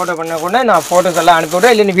ஃபோனில் ஃபோட்டோ பண்ண கூட நான் ஃபோட்டோஸ் எல்லாம்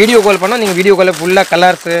அனுப்பிவிட்றேன். இல்லை வீடியோ கால் பண்ணால் நீங்கள் வீடியோ காலில் ஃபுல்லாக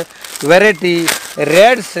கலர்ஸு, வெரைட்டி,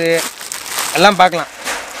 ரேட்ஸு எல்லாம் பார்க்கலாம்.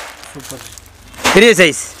 சூப்பர். பெரிய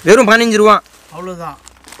சைஸ் வெறும் 15 ரூபா. அவ்வளோதான்.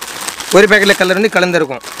 ஒரு பேக்கெட்டில் கலர் வந்து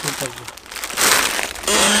கலந்துருக்கும். Super G.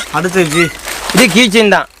 அடுத்து ஜி இது கீ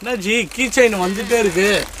செயின் தான். என்ன ஜி கீ செயின் வந்துகிட்டே இருக்கு.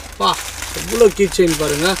 எவ்வளோ கீ செயின்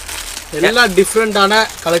பாருங்கள். எல்லாம் டிஃப்ரெண்ட்டான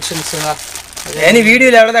கலெக்ஷன்ஸுங்க. ஏன்னா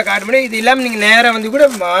வீடியோவில் எவ்வளோதான் காட்ட முடியும். இது இல்லாமல் நீங்கள் நேராக வந்து கூட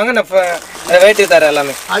வாங்க, நான் வெயிட்டு தரேன்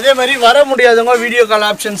எல்லாமே. அதே மாதிரி வர முடியாதவங்க video call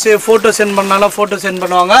options, photo send பண்ணாலும் ஃபோட்டோ சென்ட்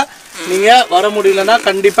பண்ணுவாங்க. நீங்கள் வர முடியலன்னா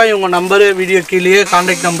கண்டிப்பாக இவங்க நம்பரு வீடியோ கீழேயே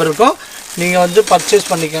கான்டாக்ட் நம்பர் இருக்கும். நீங்கள் வந்து பர்ச்சேஸ்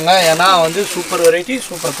பண்ணிக்கோங்க. ஏன்னா வந்து சூப்பர் வெரைட்டி,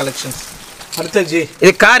 சூப்பர் கலெக்ஷன்ஸ். அடுத்த ஜி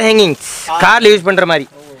இது கார் ஹேங்கிங்ஸ், காரில் யூஸ் பண்ணுற மாதிரி.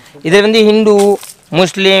 இது வந்து ஹிந்து,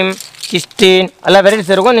 முஸ்லீம், கிறிஸ்டின் எல்லாம்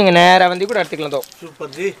வெரைட்டிஸ் இருக்கும். நீங்கள் நேராக வந்து கூட எடுத்துக்கலாம். தோ சூப்பர்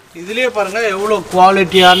ஜி. இதுலேயே பாருங்கள் எவ்வளோ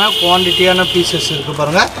குவான்டிட்டியான பீசஸ் இருக்குது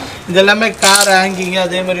பாருங்கள். இது எல்லாமே கார் ஹேங்கிங்கு.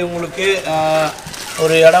 அதே மாதிரி உங்களுக்கு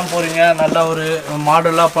ஒரு இடம் போகிறீங்க, நல்ல ஒரு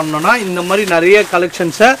மாடலாக பண்ணோன்னா இந்த மாதிரி நிறைய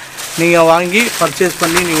கலெக்ஷன்ஸை நீங்கள் வாங்கி பர்ச்சேஸ்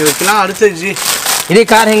பண்ணி நீங்கள் வைக்கலாம். அடுத்த ஜி இதே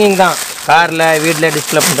கார் ஹேங்கிங் தான். காரில் வீட்டில்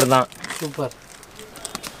டிஸ்பிளே பண்ணுறது தான். சூப்பர்.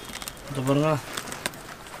 இது பாருங்கள்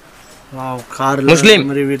காரில் முஸ்லீம்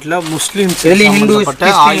மாதிரி வீட்டில் முஸ்லீம் ஹிந்து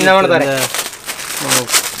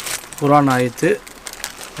குரான் ஆயத்து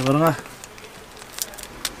பாருங்க.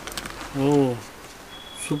 ஓ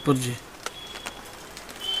சூப்பர் ஜி.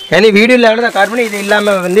 ஏன்னா வீடியோவில் எவ்வளோ காட் பண்ணி இது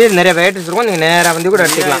இல்லாமல் வந்து நிறைய வெரைட்டிஸ் இருக்கும். நீங்கள் நேராக வந்து கூட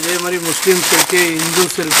எடுத்துக்கலாம். அதே மாதிரி முஸ்லீம்ஸ் இருக்குது,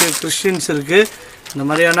 இந்துஸ் இருக்குது, கிறிஸ்டின்ஸ் இருக்குது. இந்த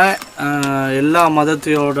மாதிரியான எல்லா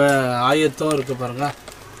மதத்தையோட ஆயத்தும் இருக்குது பாருங்கள்.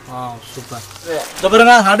 சூப்பர். இந்த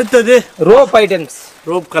பாருங்க அடுத்தது ரோப் ஐட்டம்ஸ்,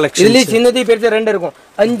 ரோப் கலெக்ஷன். இதுலேயே சின்னது பெருசு ரெண்டு இருக்கும்.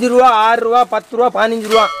 5 ரூபா, 6 ரூபா, 10 ரூபா, 15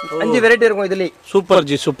 ரூபா, 5 வெரைட்டி இருக்கும் இதுலேயே. Super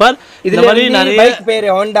G super. இதுல மாதிரி நிறைய பைக் பேர்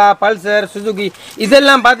ஹோண்டா, பல்சர், சுசுகி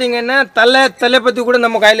இதெல்லாம் பார்த்தீங்கன்னா தலை பற்றி கூட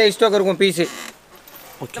நம்ம கையில் ஸ்டாக் இருக்கும் பீஸு.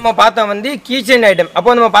 நம்ம பார்த்தா வந்து கீச்சன் ஐட்டம். அப்போ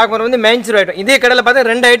நம்ம பார்க்கும்போது வந்து மெயின்ஸ் ஐட்டம். இதே கடையில் பார்த்தா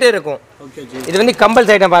 2 ஐட்டம் இருக்கும். இது வந்து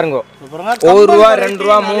கம்பல்ஸ் ஐட்டம் பாருங்க. 1 ரூபா, 2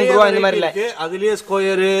 ரூபா, 3 ரூபா இந்த மாதிரி இல்லை. அதுலேயே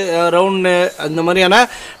ஸ்கொயரு, ரவுண்டு அந்த மாதிரியான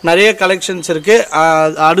நிறைய கலெக்ஷன்ஸ் இருக்கு.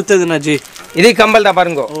 அடுத்ததுண்ணா ஜி இதே கம்பல் தான்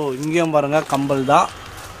பாருங்க. ஓ இங்கேயும் பாருங்க கம்பல் தான்.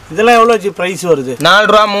 இதெல்லாம் எவ்வளோ ஜி ப்ரைஸ் வருது? 4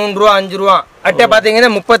 ரூபா, 3 ரூபா, 5 ரூபா. அட்டை பார்த்தீங்கன்னா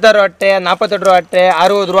 36 அட்டை, 48 ரூபா அட்டை,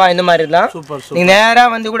 60 ரூபா இந்த மாதிரி தான். சூப்பர். நீங்கள் நேராக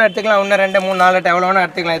வந்து கூட எடுத்துக்கலாம். 1, 2, 3, 4 அட்டை எவ்வளோ வேணா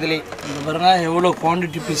எடுத்துக்கலாம். இதுலேயே இந்த பாருங்க எவ்வளோ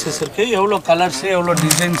குவான்டிட்டி பீசஸ் இருக்கு, எவ்வளோ கலர்ஸ், எவ்வளோ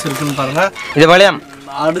டிசைன்ஸ் இருக்குன்னு பாருங்க. இது வளையம்.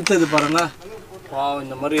 அடுத்தது பாருங்க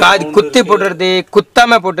இந்த மாதிரி காது குத்தி போட்டுறது,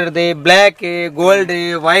 குத்தாம போட்டுறது, பிளாக்கு, கோல்டு,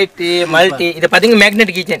 ஒயிட்டு, மல்டி. இதை பார்த்தீங்கன்னா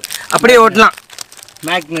மேக்னெட் கீச்சன் அப்படியே ஓட்டலாம்.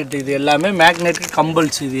 மேக்னெட் இது எல்லாமே மேக்னெட்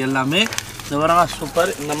கம்பல்ஸ் இது எல்லாமே. இது பாருங்க சூப்பர்.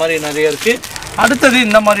 இந்த மாதிரி நிறைய இருக்கு. அடுத்தது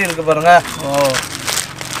இந்த மாதிரி இருக்கு பாருங்க. ஓ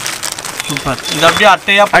சூப்பர். இது அப்படியே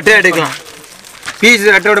அட்டை எடுக்கலாம். பீஸ்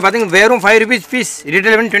அட்டையோட பார்த்தீங்கன்னா வெறும் 5 rupees பீஸ்.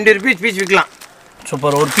 ரீட்டைல் பண்ணி 20 rupees பீஸ் விற்கலாம்.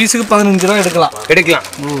 சூப்பர். ஒரு பீஸுக்கு 15 ரூபா எடுக்கலாம்.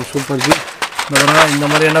 ஓ சூப்பர் ஜி. இந்த பாருங்க இந்த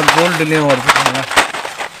மாதிரியான கோல்டுலேயும் வருது பாருங்க.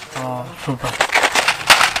 சூப்பர்.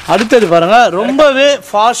 அடுத்தது பாருங்க ரொம்பவே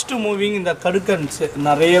ஃபாஸ்ட் மூவிங் இந்த கடுக்கன்ஸ்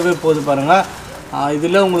நிறையவே போகுது பாருங்க.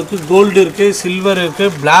 இதில் உங்களுக்கு கோல்டு இருக்கு, சில்வர் இருக்கு,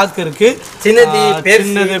 பிளாக் இருக்கு, சின்னது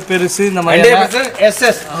பெருசு இந்த மாதிரி.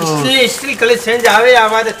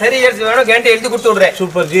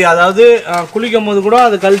 Super G. அதாவது குளிக்கும் போது கூட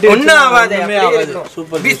அது கழட்டி ஒன்றும் ஆகாது.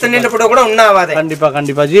 சூப்பர்.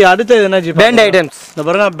 கண்டிப்பா ஜி. அடுத்தது என்ன ஜி? Pant items. இந்த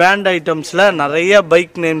பாருங்க பேண்ட் ஐட்டம்ஸ்ல நிறைய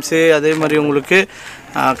பைக் நேம்ஸ், அதே மாதிரி உங்களுக்கு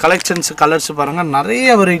கலெக்ஷன்ஸ் கலர்ஸ் பாருங்க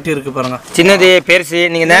நிறைய வெரைட்டி இருக்கு பாருங்க. சின்னது பெருசு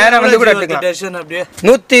நீங்க நேரா வந்து கூட எடுத்துக்கலாம். டசன் அப்படியே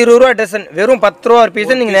 120 ரூபா டசன். வெறும் 10 ரூபா ஒரு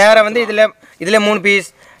பீஸ். நீங்க நேரா வந்து இதுல 3 பீஸ்,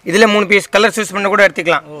 இதுல 3 பீஸ் கலர் சூஸ் பண்ண கூட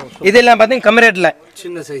எடுத்துக்கலாம். இதெல்லாம் பாத்தீங்க கம்மி ரேட்ல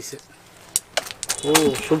சின்ன சைஸ். ஓ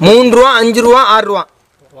 3 ரூபா, 5 ரூபா, 6 ரூபா.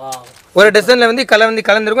 வாவ். ஒரு டசன்ல வந்து கலர் வந்து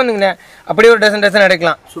கலந்துருக்கும். நீங்க அப்படியே ஒரு டசன்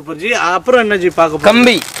எடுக்கலாம். Super G. அப்புறம் என்ன ஜி பார்க்க?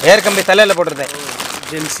 கம்பி, ஏர் கம்பி தலையில போடுறது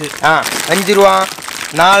ஜென்ஸ். 5 ரூபா,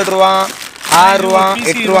 4 ரூபா, 6 ரூபா,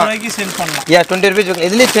 8 ரூபா. சேல் பண்ணலாம். 20 rupees.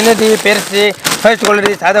 இதுல சின்னது பெருசு, ஃபர்ஸ்ட்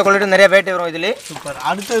குவாலிட்டி, சாதா குவாலிட்டி நிறைய வெரைட்டி வரும் இதுல. சூப்பர்.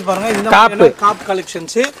 அடுத்து பாருங்க இந்த காப்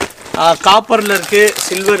கலெக்ஷன்ஸ். காப்பர்ல இருக்கு,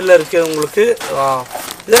 சில்வர்ல இருக்கு உங்களுக்கு.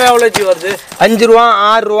 இதெல்லாம் எவ்வளவு ஜி வருது? 5 ரூபா,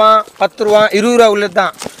 6 ரூபா, 10 ரூபா, 20 ரூபா உள்ளது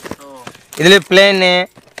தான். இதுல பிளேன்.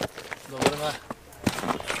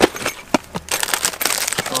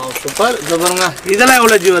 சூப்பர். இது பாருங்க இதெல்லாம்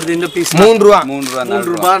எவ்வளவு ஜி வருது இந்த பீஸ்? 3 ரூபா, 3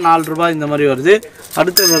 ரூபா, 4 ரூபா இந்த மாதிரி வருது.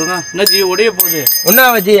 அடுத்து பாருங்க என்ன ஜி உடைய போகுது?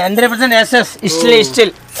 ஒன்னாவ ஜி 100% SS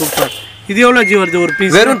ஸ்டில். சூப்பர். இது எவ்வளவு ஜி வருது ஒரு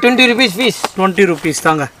பீஸ்? வெறும் 20 rupees பீஸ். 20 rupees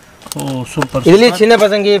தாங்க. ஓ சூப்பர். இதுல சின்ன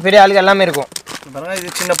பசங்க பெரிய ஆளுங்க எல்லாமே இருக்கும். பாருங்க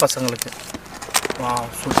இது சின்ன பசங்களுக்கு. Wow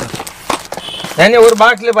super. ஏன்னா ஒரு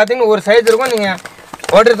பாக்ஸில் பார்த்தீங்கன்னா ஒரு சைஸ் இருக்கும். நீங்கள்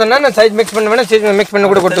ஆர்டர் சொன்னால் நான் சைஸ் மிக்ஸ் பண்ண வேணா சைஸ் மிக்ஸ் பண்ணி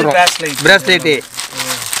கூட கொடுத்துருவோம். பிராஸ்லெட்டு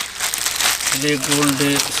இது கோல்டு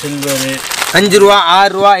சில்வரு 5 ரூபா 6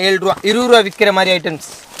 ரூபா 7 ரூபா 20 ரூபா விற்கிற மாதிரி ஐட்டம்ஸ்.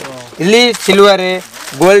 ಇಲ್ಲಿ சில்வரு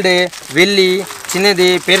கோல்டு வெள்ளி சின்னது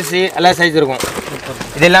பெருசு எல்லா சைஸ் இருக்கும்.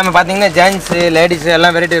 இது எல்லாமே பார்த்தீங்கன்னா ஜென்ட்ஸு லேடிஸு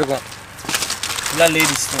எல்லாம் வெரைட்டி இருக்கும். எல்லாம்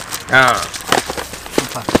லேடிஸ் தான்.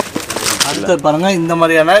 அடுத்து பாருங்க இந்த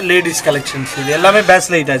மாதிரியான லேடிஸ் கலெக்ஷன்ஸ். இது எல்லாமே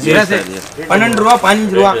பேஸ்லைட் ஆச்சு. 12 ரூபா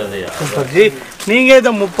 15 ரூபா. Super G. நீங்கள்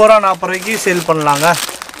இதை 30 ரூபா 40 ரூபாய்க்கு சேல் பண்ணலாங்க.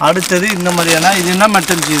 அடுத்தது இந்த மாதிரியான இது என்ன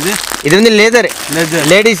மெட்டல் ஜி? இது வந்து லெதர்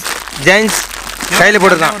லேடிஸ் ஜென்ட்ஸ் கையில்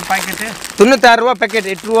போட்டுருக்கான். ஒரு பாக்கெட்டு 96 ரூபா பேக்கெட்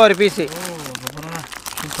 8 ரூபா ஒரு பீஸு.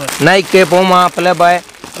 நைக்கு போமா பிளபாய்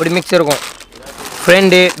அப்படி மிக்ஸ் இருக்கும்.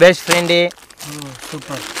 Friend best friend.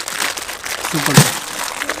 Super super.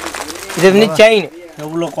 இது வந்து செயின்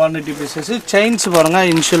எவ்வளோ குவான்டிட்டி பீசஸ். செயின்ஸ் பாருங்கள்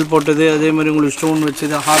இனிஷியல் போட்டது, அதே மாதிரி உங்களுக்கு ஸ்டோன்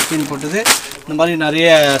வச்சது, ஹார்ட் பின் போட்டது, இந்த மாதிரி நிறைய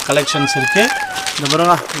கலெக்ஷன்ஸ் இருக்குது. இந்த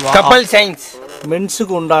பாருங்க கப்பல் செயின்ஸ்.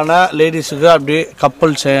 மென்ஸுக்கு உண்டான லேடிஸுக்கு அப்படியே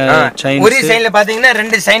கப்பல் செயின். ஒரு சைனில் பார்த்தீங்கன்னா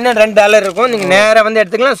 2 சைன் $2 இருக்கும். நீங்கள் நேராக வந்து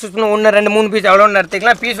எடுத்துக்கலாம். சுற்றணும் 1 2 3 பீஸ் அவ்வளோ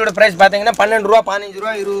எடுத்துக்கலாம். பீஸோட ப்ரைஸ் பார்த்தீங்கன்னா 12 ரூபா 15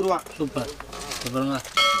 ரூபா 20 ரூபா. சூப்பர். பாருங்க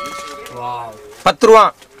 10 ரூபா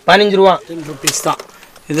 15 ரூபா 10 ருபீஸ் தான்.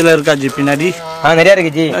 இதில் இருக்கா ஜி பின்னாடி? நிறையா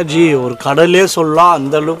இருக்கு ஜி. ஜி ஒரு கடலே சொல்லலாம்,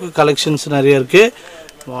 அந்த அளவுக்கு கலெக்ஷன்ஸ் நிறைய இருக்கு.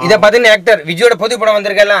 இதை பார்த்தீங்கன்னா ஆக்டர் விஜயோட புது படம்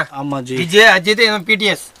வந்திருக்கல. ஆமாம் G. Vijay Ajith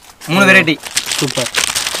BDS 3 variety. Super.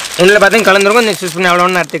 இதில் பார்த்தீங்கன்னா கலந்துருக்கும். நெக்ஸ்ட் யூஸ் பண்ணி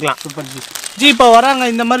அவ்வளோன்னு எடுத்துக்கலாம். Super G. ஜி இப்போ வராங்க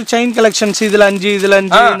இந்த மாதிரி செயின் கலெக்ஷன்ஸ். இதில் 5 இதில்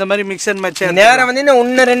 5 இந்த மாதிரி மிக்ஸ் அண்ட் மேட்ச். நேரம் வந்து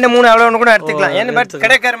 1 2 3 அவ்வளோன்னு கூட எடுத்துக்கலாம். ஏன்னா பட்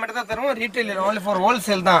கடைக்கார மட்டும் தான் தருவோம். ரீட்டைலர் ஓன்லி ஃபார்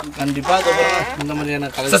ஹோல்சேல் தான். கண்டிப்பாக இந்த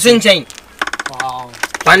மாதிரியான சசின் செயின்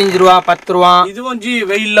 15 ரூபா 10 ரூபா. இதுவும் ஜி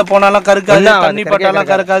வெயிலில் போனாலும் கருக்காது, தண்ணி பட்டாலும்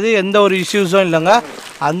கருக்காது, எந்த ஒரு இஷ்யூஸும் இல்லைங்க.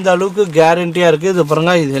 அந்த அளவுக்கு கேரண்டியாக இருக்குது. இது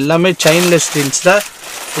பாருங்க இது எல்லாமே செயின்லெஸ் ஸ்டீல்ஸில்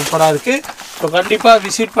சூப்பராக இருக்குது. ஸோ கண்டிப்பாக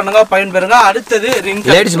விசிட் பண்ணுங்க, பயன்பெறுங்க. அடுத்தது ரிங்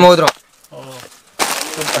லேடிஸ் மோதிரம்.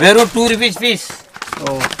 வெறும் 2 rupees piece.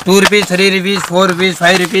 2 rupees 3 rupees 4 rupees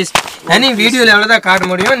 5 rupees. ஏன்னா வீடியோவில் எவ்வளோ தான்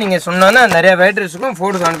காட்ட முடியும். நீங்கள் சொன்னோன்னா நிறையா வெரைட்டிஸ் இருக்கும்.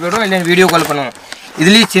 ஃபோட்டோஸ் அனுப்பிவிடுவோம், இல்லை வீடியோ கால் பண்ணுவோம்.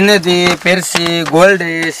 இதுலேயும் சின்னது பெருசு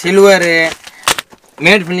கோல்டு சில்வரு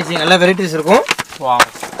மேட் ஃபினிஷிங் எல்லா வெரைட்டிஸ் இருக்கும்.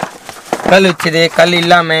 கல் வச்சது கல்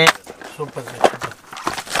இல்லாமல். Super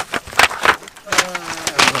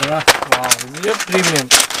premium.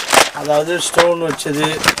 அதாவது ஸ்டோன் வச்சது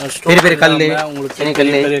பெரிய பெரிய கல் உங்களுக்கு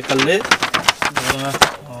பெரிய கல்.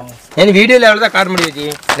 ஏன்னா வீடியோவில் எவ்வளோ தான் காட்ட முடியும் ஜி.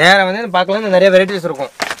 நேராக வந்து பார்க்கலாம் நிறைய வெரைட்டிஸ்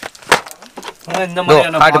இருக்கும். இந்த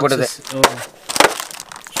மாதிரி காட்டு போட்டது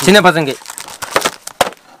சின்ன பசங்க.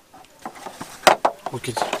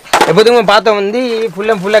 ஓகே எப்போதுமே பார்த்தோம் வந்து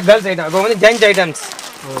ஃபுல்லாக கேர்ள்ஸ் ஐட்டம். இப்போ வந்து ஜென்ட்ஸ் ஐட்டம்ஸ்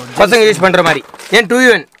பசங்க யூஸ் பண்ணுற மாதிரி. ஏன் 2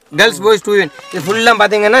 in 1 கேர்ள்ஸ் பாய்ஸ் 2 in 1. இது ஃபுல்லாக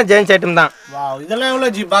பார்த்தீங்கன்னா ஜென்ட்ஸ் ஐட்டம் தான். இதெல்லாம் எவ்வளோ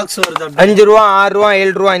ஜி பாக்ஸ் வருது? 5 ரூபா 6 ரூபா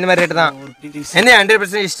 7 ரூபா இந்த மாதிரி ரேட்டு தான். என்ன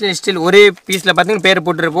 100% ஸ்டில் ஒரே பீஸில் பார்த்தீங்கன்னா பேர்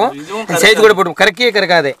போட்டுருப்போம். சைஸ் கூட போட்டுருப்போம். கறக்கே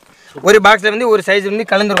கறக்காது. ஒரு பாக்ஸில் வந்து ஒரு சைஸ் வந்து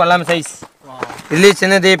கலந்துருக்கும் எல்லாமே சைஸ். இதுலேயே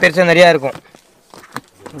சின்னது பெருசாக நிறையா இருக்கும்.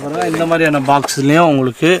 இந்த மாதிரியான பாக்ஸ்லேயும்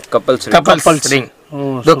உங்களுக்கு கப்பல்ஸ் ரிங்.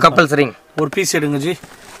 கப்பல்ஸ் ரிங் ஒரு பீஸ் எடுங்க ஜி.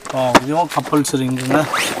 இதுவும் கப்பல்ஸ் ரிங்குங்க.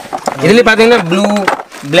 இதுலேயே பார்த்தீங்கன்னா ப்ளூ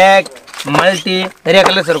பிளாக் மல்டி நிறைய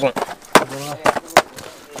கலர்ஸ் இருக்கும்.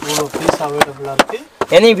 இவ்வளோ பீஸ் அவைலபிளாக இருக்குது.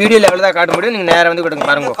 ஏன்னா வீடியோவில் எவ்வளோ தான் காட்ட முடியும். நீங்கள் நேராக வந்து கொடுங்க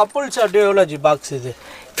பாருங்க. கப்பல்ஸ் அப்படியே எவ்வளோ ஜி பாக்ஸ்? இது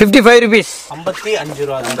 55 rupees. 55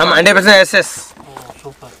 ரூபா. ஆமாம் 100% SS.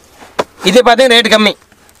 சூப்பர். இது பார்த்தீங்கன்னா ரேட் கம்மி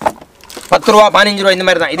 10 ரூபா 15 ரூபா இந்த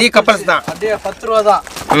மாதிரி தான். இது கப்பல்ஸ் தான். அப்படியே 10 ரூபா தான்.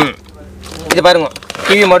 இது பாருங்க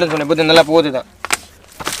டிவி மாடல் சொன்னேன். இப்போ நல்லா போகுது தான்.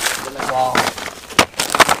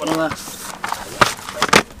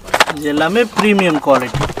 இது எல்லாமே ப்ரீமியம்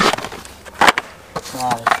குவாலிட்டி.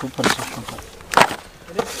 Super super.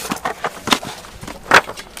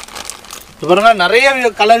 இது பாருங்க நிறைய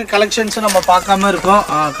கலெக்ஷன்ஸ் நம்ம பார்க்காம இருக்கோம்.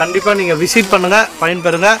 கண்டிப்பாக நீங்கள் விசிட் பண்ணுங்கள்,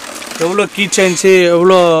 பயன்பெறுங்க. எவ்வளோ கீ செயின்ஸு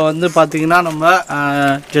எவ்வளோ வந்து பார்த்தீங்கன்னா நம்ம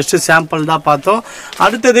ஜஸ்ட் சாம்பிள் தான் பார்த்தோம்.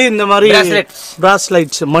 அடுத்தது இந்த மாதிரி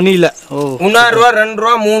பிராஸ்லைட்ஸ் மணியில் 1 ரூபா 2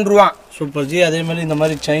 ரூபா 3 ரூபா. Super G. அதே மாதிரி இந்த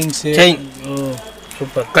மாதிரி செயின்ஸு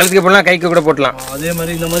சூப்பர். கழுத்துக்கு போடலாம் கைக்கு கூட போடலாம். அதே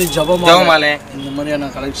மாதிரி இந்த மாதிரி ஜபமாலை இந்த மாதிரியான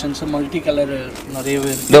கலெக்ஷன்ஸ் மல்டி கலர் நிறையவே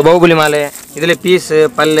இருக்குது. இந்த பாகுபலி மாலை இதில் பீஸு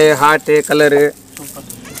பல்லு ஹார்ட்டு கலரு. Super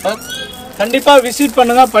super. கண்டிப்பாக விசிட்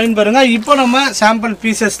பண்ணுங்கள், பயன்பெறுங்க. இப்போ நம்ம சாம்பிள்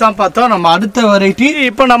பீசஸ் தான் பார்த்தோம். நம்ம அடுத்த வெரைட்டி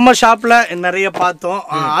இப்போ நம்ம ஷாப்பில் நிறைய பார்த்தோம்.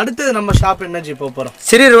 அடுத்தது நம்ம ஷாப் என்ன ஜி போகிறோம்?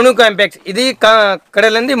 ஸ்ரீ ரெணு காம்பேக்ஸ். இது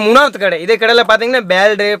கடையிலேருந்து 3வது கடை. இதே கடையில் பார்த்தீங்கன்னா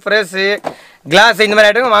பேல்டு ஃப்ரெஷ்ஷு கிளாஸ் இந்த மாதிரி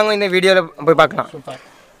ஐட்டம் வாங்க. இந்த வீடியோவில் போய் பார்க்கலாம். சூப்பர்.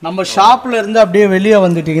 நம்ம ஷாப்பில் இருந்து அப்படியே வெளியே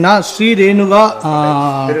வந்துட்டிங்கன்னா ஸ்ரீ ரேணுகா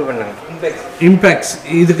இம்பேக்ட்ஸ்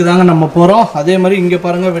இதுக்கு தாங்க நம்ம போகிறோம். அதே மாதிரி இங்கே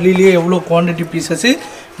பாருங்கள் வெளியிலேயே எவ்வளோ குவான்டிட்டி பீசஸ்ஸு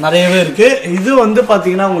நிறையவே இருக்குது. இது வந்து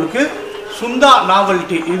பார்த்திங்கன்னா உங்களுக்கு சுந்தா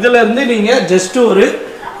நாவல்டி இதுல இருந்து நீங்க ஜஸ்ட் ஒரு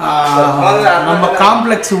நம்ம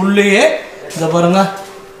காம்ப்ளெக்ஸ் உள்ளேயே இத பாருங்க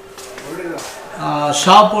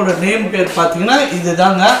ஷாப்போட நேம் பேர் பாத்தீங்கன்னா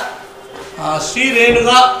இதுதாங்க ஸ்ரீ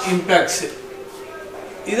ரேணுகா இம்பாக்ட்ஸ்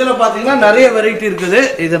இதுல பாத்தீங்கன்னா நிறைய வெரைட்டி இருக்குது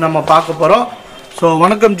இது நம்ம பார்க்க போறோம் சோ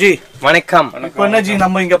வணக்கம் ஜி வணக்கம் இப்போ என்ன ஜி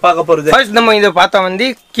நம்ம இங்க பார்க்க போறது ஃபர்ஸ்ட் நம்ம இத பார்த்தா வந்து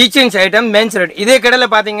கீச்சைன்ஸ் ஐட்டம் மென்ஸ் ரெட் இதே கடையில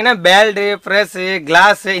பாத்தீங்கன்னா பேல்டு பிரஸ்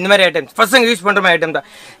கிளாஸ் இந்த மாதிரி ஐட்டம்ஸ் பசங்க யூஸ் பண்ற மாதிரி ஐட்டம் தான்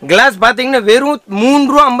கிளாஸ் பாத்தீங்கன்னா வெறும்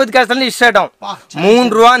 3 ரூபாய் 50 காசுல ஸ்டார்ட் ஆகும்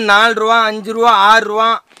 3 ரூபாய் 4 ரூபாய் 5 ரூபாய் 6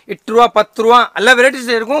 ரூபாய் 8 ரூபாய் 10 ரூபாய் எல்லா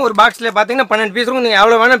வெரைட்டிஸ் இருக்கும் ஒரு பாக்ஸ்ல பாத்தீங்கன்னா 12 பீஸ் இருக்கும் நீங்க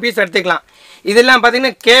எவ்வளவு வேணா பீஸ் எடுத்துக்கலாம் இதெல்லாம்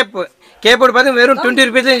பாத்தீங்கன்னா கேப்போடு பார்த்தீங்கன்னா வெறும் 20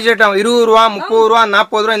 rupees ஸ்டார்ட் ஆகும் 20 ரூபா 30 ரூபா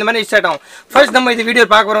 40 ரூபா இந்த மாதிரி ஸ்டார்ட் ஆகும் ஃபர்ஸ்ட் நம்ம இந்த வீடியோ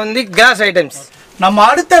பார்க்க போறோம் வந்து கிளாஸ் ஐட்டம்ஸ் நம்ம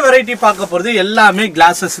அடுத்த வெரைட்டி பார்க்க போறது எல்லாமே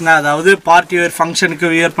கிளாஸஸ்ங்க அதாவது பார்ட்டி வேர் ஃபங்க்ஷனுக்கு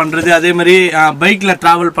வியர் பண்றது அதே மாதிரி பைக்ல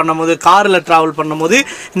டிராவல் பண்ணும்போது கார்ல டிராவல் பண்ணும்போது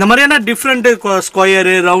இந்த மாதிரியான டிஃப்ரெண்ட்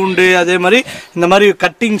ஸ்கொயரு ரவுண்டு அதே மாதிரி இந்த மாதிரி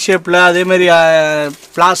கட்டிங் ஷேப்ல அதே மாதிரி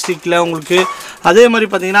பிளாஸ்டிக்ல உங்களுக்கு அதே மாதிரி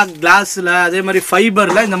பார்த்தீங்கன்னா கிளாஸ்ல அதே மாதிரி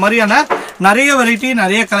ஃபைபர்ல இந்த மாதிரியான நிறைய வெரைட்டி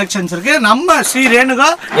நிறைய கலெக்ஷன்ஸ் இருக்கு நம்ம ஸ்ரீ ரேணுகா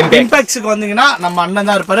இம்பாக்ட்ஸ்க்கு வந்தீங்கன்னா நம்ம அண்ணன்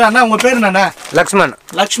தான் இருப்பாரு அண்ணா உங்க பேர் என்ன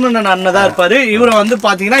லக்ஷ்மணன் அண்ணன் தான் இருப்பாரு இவரை வந்து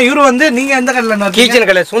பாத்தீங்கன்னா இவரு வந்து நீங்க எந்த கடையில கீச்சன்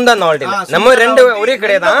கடை சுந்தா நாவல்டி நம்ம ரெண்டு ஒரே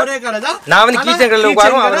கடை தான் நான் வந்து கீச்சன் கடையில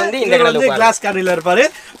உட்காரும் அவர் வந்து இந்த கடையில உட்காரும் கிளாஸ் கடையில இருப்பாரு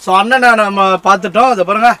சோ அண்ணனை நம்ம பார்த்துட்டோம் அத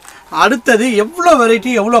பாருங்க அடுத்தது எவ்வளவு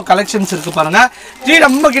வெரைட்டி எவ்வளவு கலெக்ஷன்ஸ் இருக்கு பாருங்க ஜி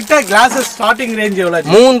நம்ம கிட்ட கிளாஸஸ் ஸ்டார்டிங் ரேஞ்ச்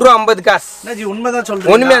எவ்வளவு 3 ரூபாய் 50 காசு என்ன ஜி உண்மைதான்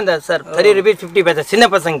சொல்றீங்க உண்மையா இருந்தா சார் 30 rupees 50 பைசா சின்ன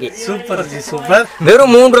பசங்க சூப்பர் ஜி சூப்பர்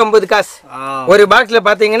வெறும் 3 ரூபாய் 50 காசு ஒரு பாக்ஸ்ல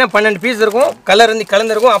பாத்தீங்கன்னா 12 பீஸ் இருக்கும் கலர் வந்து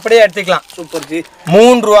கலந்திருக்கும் அப்படியே எடுத்துக்கலாம் சூப்பர் ஜி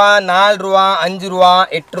 3 ரூபாய் 4 ரூபாய் 5 ரூபாய்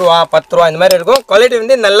 8 ரூபாய் 10 ரூபாய் இந்த மாதிரி இருக்கும் குவாலிட்டி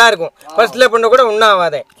வந்து நல்லா இருக்கும் ஃபர்ஸ்ட்ல பண்ண கூட ஒண்ணா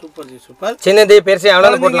ஆகாது சூப்பர் ஜி சூப்பர் சின்னதே பெருசு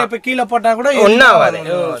அவ்வளவு போடலாம் இப்ப கீழ போட்டா கூட ஒண்ணா ஆகாது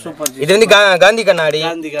சூப்பர் ஜி இது வந்து காந்தி கண்ணாடி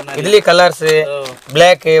இதுலயே கலர்ஸ்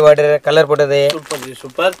Black வாட்டர் கலர் போட்டது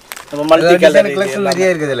சூப்பர் நம்ம மல்டி கலர் கலெக்ஷன் நிறைய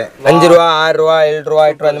இருக்குதுல 5 ரூபாய் 6 ரூபாய் 7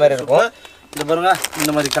 ரூபாய் 8 ரூபாய் அந்த மாதிரி இருக்கும் இந்த பாருங்க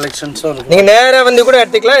இந்த மாதிரி கலெக்ஷன்ஸும் இருக்கு நீங்க நேரா வந்து கூட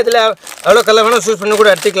எடுத்துக்கலாம் இதுல அவ்வளவு கலர் வேணா சூஸ் பண்ணி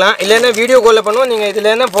கூட எடுத்துக்கலாம் இல்லனா வீடியோ கால்ல பண்ணுவோம் நீங்க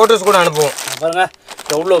இதுலனா போட்டோஸ் கூட அனுப்புவோம் பாருங்க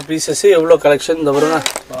எவ்வளவு பீசஸ் எவ்வளவு கலெக்ஷன் இந்த பாருங்க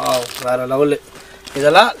வாவ் வேற லெவல்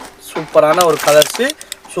இதெல்லாம் சூப்பரான ஒரு கலர்ஸ்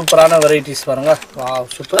சூப்பரான வெரைட்டிஸ் பாருங்க wow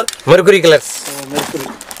super mercury colours mercury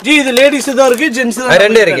G இது லேடிஸ் தான் இருக்கு ஜென்ஸ் தான்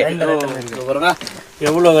ரெண்டு இருக்கு பாருங்க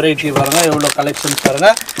எவ்வளவு வெரைட்டி பாருங்க எவ்வளவு கலெக்ஷன்ஸ் பாருங்க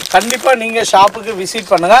கண்டிப்பா நீங்க ஷாப்புக்கு விசிட்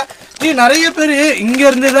பண்ணுங்க ஜி நிறைய பேர் இங்க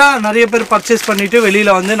இருந்து தான் நிறைய பேர் பர்ச்சேஸ் பண்ணிட்டு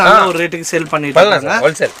வெளியில வந்து நல்ல ஒரு ரேட்டுக்கு சேல் பண்ணிட்டு இருக்காங்க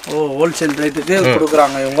ஹோல்சேல் ஹோல்சேல் ரேட்டுக்கு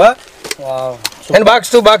கொடுக்குறாங்க இவங்க wow and box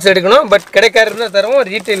to box எடுக்கணும் பட் கடைக்காரர்ல தருவோம்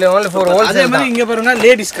ரீட்டைல் only for wholesale அதே மாதிரி இங்க பாருங்க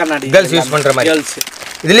லேடிஸ் கண்ணாடி girls யூஸ் பண்ற மாதிரி girls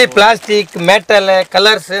இதுல பிளாஸ்டிக் மெட்டல்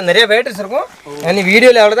கலர்ஸ் நிறைய வெரைட்டிஸ் இருக்கும் நீ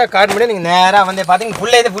வீடியோல அவ்வளவுதான் கார்ட் பண்ணி நீங்க நேரா வந்து பாத்தீங்க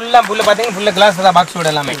ஃபுல்லா இது ஃபுல்லா பாத்தீங்க ஃபுல்லா கிளாஸ் தான்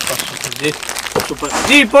பாக்ஸோட எல்லாமே சூப்பர்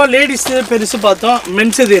ஜி இப்போ லேடிஸ் பெருசு பார்த்தோம்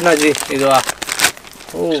மென்ஸ் இது என்ன ஜி இதுவா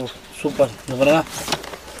ஓ சூப்பர் இது பாருங்க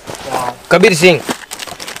கபீர் சிங்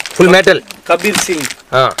ஃபுல் மெட்டல் கபீர் சிங்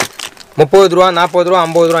 30 ரூபா 40 ரூபா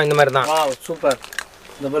 50 ரூபா இந்த மாதிரி தான் வாவ் சூப்பர்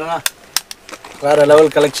இது பாருங்க வேற லெவல்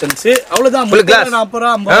கலெக்ஷன்ஸ் அவ்வளவுதான் ஃபுல் கிளாஸ் 40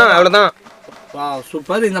 ரூபா 50 அவ்வளவுதான் வாவ்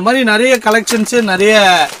சூப்பர் இந்த மாதிரி நிறைய கலெக்ஷன்ஸ் நிறைய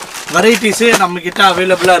வெரைட்டிஸ் நம்ம கிட்ட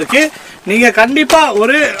அவைலபிளா இருக்கு நீங்க கண்டிப்பா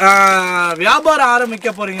ஒரு வியாபாரம் ஆரம்பிக்க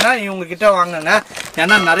போறீங்கன்னா இவங்க கிட்ட வாங்குங்க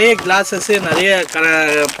ஏன்னா நிறைய கிளாஸஸ் நிறைய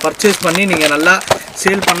பர்ச்சேஸ் பண்ணி நீங்க நல்லா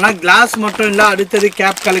சேல் பண்ணலாம் கிளாஸ் மட்டும் இல்லை அடுத்தது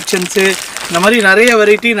கேப் கலெக்ஷன்ஸ் இந்த மாதிரி நிறைய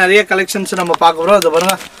வெரைட்டி நிறைய கலெக்ஷன்ஸ் நம்ம பார்க்க போறோம் அது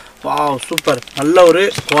பாருங்க வாவ் சூப்பர் நல்ல ஒரு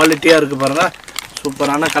குவாலிட்டியா இருக்கு பாருங்க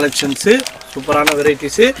சூப்பரான கலெக்ஷன்ஸு சூப்பரான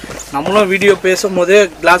வெரைட்டிஸு நம்மளும் வீடியோ பேசும்போதே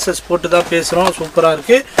கிளாஸஸ் போட்டு தான் பேசுகிறோம் சூப்பராக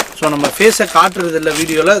இருக்குது ஸோ நம்ம ஃபேஸை காட்டுறது இல்லை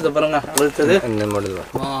வீடியோவில் இதை பாருங்க அடுத்தது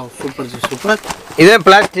வாவ் சூப்பர் ஜி சூப்பர் இதே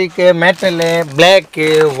plastic metal black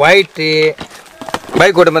white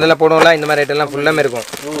bike ஓட்டு முதல்ல போடுவோம்ல இந்த மாதிரி ஐட்டம்லாம் ஃபுல்லாமே இருக்கும்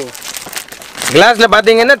கிளாஸில்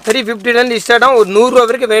பார்த்தீங்கன்னா 350 ஸ்டார்ட் ஆகும் ஒரு 100 ரூபா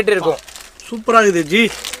வரைக்கும் வெயிட் இருக்கும் சூப்பராக இருக்குது ஜி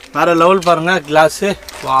வேற லெவல் பாருங்க கிளாஸு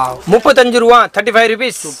வாவ் 35 ரூபா 35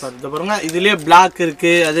 rupees சூப்பர் இதை பாருங்க இதுலேயே பிளாக்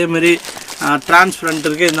இருக்குது அதே மாதிரி டிரான்ஸ்பரண்ட்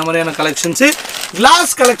இருக்குது இந்த மாதிரியான கலெக்ஷன்ஸு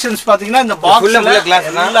கிளாஸ் கலெக்ஷன்ஸ் பார்த்தீங்கன்னா இந்த பாக்ஸ்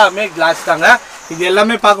எல்லாமே கிளாஸ் தாங்க இது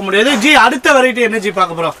எல்லாமே பார்க்க முடியாது ஜி அடுத்த வெரைட்டி என்ன ஜி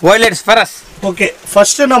பார்க்க போகிறோம் வயலட்ஸ் ஃபரஸ் ஓகே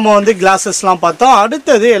ஃபர்ஸ்ட் நம்ம வந்து கிளாஸஸ்லாம் பார்த்தோம்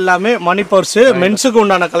அடுத்தது எல்லாமே மணி பர்ஸு மென்ஸுக்கு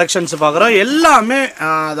உண்டான கலெக்ஷன்ஸ் பார்க்குறோம் எல்லாமே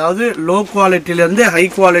அதாவது low குவாலிட்டிலேருந்து high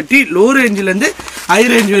quality low ரேஞ்சிலேருந்து high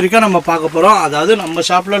range வரைக்கும் நம்ம பார்க்க போகிறோம் அதாவது நம்ம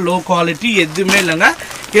ஷாப்பில் லோ குவாலிட்டி எதுவுமே இல்லைங்க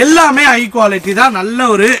எல்லாமே ஹை குவாலிட்டி தான் நல்ல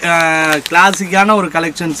ஒரு கிளாசிக்கான ஒரு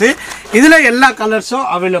கலெக்ஷன்ஸு இதில் எல்லா கலர்ஸும்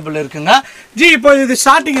அவைலபிள் இருக்குங்க ஜி இப்போ இது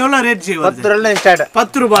ஸ்டார்டிங் எவ்வளோ ரேட் ஜி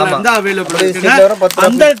 10 ரூபாயிலேருந்து அவைலபிள் இருக்குங்க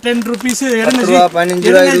அந்த 10 rupees எடுங்க ஜி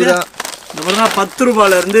 15 ரூபா 10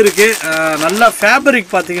 ரூபாயில இருந்து இருக்கு நல்ல ஃபேப்ரிக்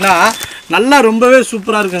பார்த்தீங்கன்னா நல்லா ரொம்பவே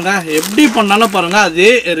சூப்பராக இருக்குங்க. எப்படி பண்ணாலும் பாருங்கள்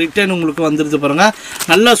அதே ரிட்டர்ன் உங்களுக்கு வந்துடுது பாருங்கள்.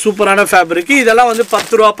 நல்லா சூப்பரான ஃபேப்ரிக். இதெல்லாம் வந்து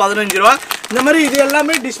 10 ரூபா 15 ரூபா இந்த மாதிரி. இது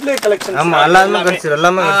எல்லாமே டிஸ்பிளே கலெக்ஷன்.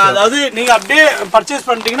 அதாவது நீங்கள் அப்படியே பர்ச்சேஸ்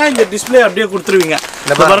பண்ணிட்டீங்கன்னா இந்த டிஸ்பிளே அப்படியே கொடுத்துருவீங்க.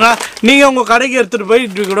 பாருங்க நீங்கள் உங்கள் கடைக்கு எடுத்துகிட்டு போய்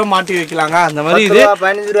இப்படி கூட மாட்டி வைக்கலாங்க. அந்த மாதிரி இது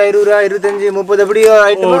 15 ரூபா 20 ரூபா 25 30 அப்படி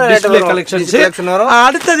டிஸ்பிளே கலெக்ஷன்ஸ் வரும்.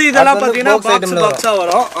 அடுத்தது இதெல்லாம் பார்த்தீங்கன்னா பாக்ஸாக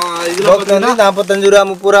வரும். இதில் பார்த்தீங்கன்னா 45 ரூபா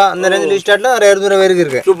 30 ரூபா அந்த ரேஞ்சில் ஸ்டார்ட்ல 200 ரூபா வரைக்கும்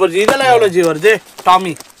இருக்கு. Super G. இதெல்லாம் எவ்வளோ ஜி வருது?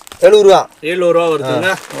 டாமி 70 ரூபா வருதுங்க.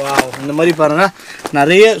 வாவ் இந்த மாதிரி பாருங்க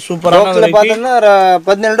நிறைய சூப்பரான பார்த்தீங்கன்னா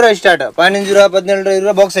 17 ரூபா ஸ்டார்ட். 15 ரூபா 17 ரூபா 20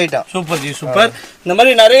 ரூபா box item. Super G super. இந்த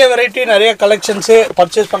மாதிரி நிறைய வெரைட்டி நிறைய கலெக்ஷன்ஸ்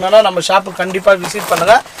பர்ச்சேஸ் பண்ணனா நம்ம ஷாப்பு கண்டிப்பாக விசிட்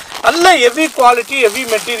பண்ணுங்க. நல்ல ஹெவி குவாலிட்டி ஹெவி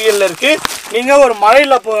மெட்டீரியல் இருக்கு. நீங்க ஒரு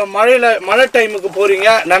மழை டைமுக்கு போறீங்க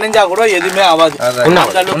நனைஞ்சா கூட எதுவுமே ஆகாது.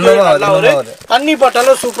 ஒரு தண்ணி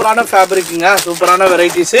பட்டாலும் சூப்பரான ஃபேப்ரிக்குங்க. சூப்பரான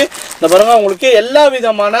வெரைட்டிஸ். இந்த பாருங்க உங்களுக்கு எல்லா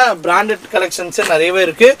விதமான பிராண்டட் கலெக்ஷன்ஸ் நிறையவே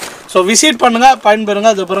இருக்கு. ஸோ விசிட் பண்ணுங்க பயன்பெறுங்க.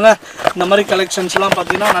 அது பாருங்க இந்த மாதிரி கலெக்ஷன்ஸ்லாம்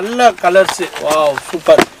பார்த்தீங்கன்னா நல்ல கலர்ஸ். Wow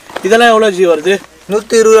super. இதெல்லாம் எவ்வளோ ஜி வருது?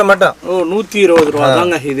 120 ரூபா மட்டும். ஓ 120 ரூபா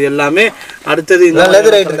தாங்க இது எல்லாமே. அடுத்தது இந்த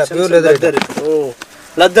லெதர் ஐட்டம் பியூர் லெதர். ஓ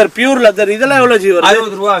லெதர் பியூர் லெதர். இதெல்லாம் எவ்வளவு ஜி வருது?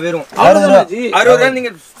 60 ரூபா வெறும். 60 ரூபா ஜி. 60 ரூபா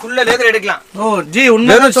நீங்க ஃபுல்லா லெதர் எடுக்கலாம். ஓ ஜி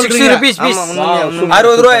உண்மையா சொல்றீங்க. 60 ரூபீஸ் பீஸ்.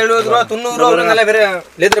 60 ரூபா 70 ரூபா 90 ரூபா வரை நல்ல வேற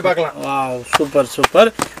லெதர் பார்க்கலாம். Wow super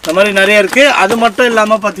super. இந்த மாதிரி நிறைய இருக்கு. அது மட்டும்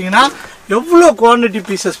இல்லாம பாத்தீங்கன்னா எவ்வளோ குவான்டிட்டி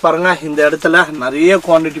பீசஸ் பாருங்க. இந்த இடத்துல நிறைய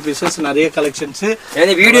குவான்டிட்டி பீசஸ் நிறைய கலெக்ஷன்ஸ்.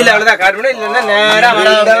 ஏன்னா வீடியோல அவ்வளவுதான் காட்டணும். இல்லன்னா நேரா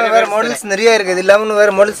வேற மாடல்ஸ் நிறைய இருக்கு. இது இல்லாம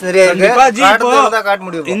வேற மாடல்ஸ் நிறைய இருக்கு. காட்ட காட்ட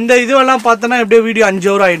முடியும். இந்த இதுவெல்லாம் பார்த்தனா எப்படியே வீடியோ 5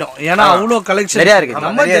 ஹவர் ஆயிடும். ஏன்னா அவ்வளோ கலெக்ஷன் நிறைய இருக்கு.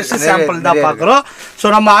 நம்ம ஜஸ்ட் சாம்பிள் தான் பார்க்குறோம்.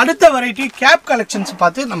 ஸோ நம்ம அடுத்த வெரைட்டி கேப் கலெக்ஷன்ஸ்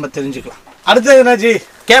பார்த்து நம்ம தெரிஞ்சுக்கலாம். அடுத்தது என்ன ஜி?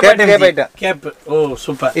 Gap item. கேப். ஓ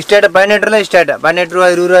சூப்பர். ஸ்டார்ட் 18 ரூபாய் ஸ்டார்ட். 18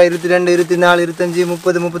 ரூபாய் 20 ரூபாய் 22 24 25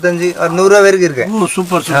 30 35 ஒரு 100 ரூபாய் வரைக்கும் இருக்கு. ஓ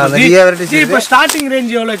சூப்பர் சூப்பர். நிறைய வெரைட்டிஸ். இப்போ ஸ்டார்டிங்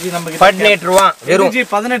ரேஞ்ச் எவ்வளவு ஜி நமக்கு? 18 ரூபாய் வெறும் ஜி.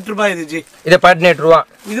 18 ரூபாய் இது ஜி. இது 18 ரூபாய்.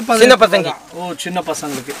 இது சின்ன பசங்க. ஓ சின்ன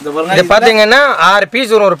பசங்களுக்கு. இது பாருங்க. இது பாத்தீங்கன்னா 6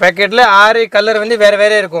 பீஸ் வரும் ஒரு பாக்கெட்ல. 6 கலர் வந்து வேற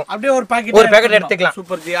வேற இருக்கும். அப்படியே ஒரு பாக்கெட் எடுத்துக்கலாம்.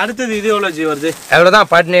 Super G. அடுத்து இது எவ்வளவு ஜி வருது? அவ்வளவுதான்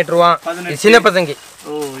 18 ரூபாய். சின்ன பசங்க.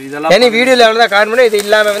 ஓ இதெல்லாம் ஏனி வீடியோல எவ்வளவுதான் காட்டணும். இது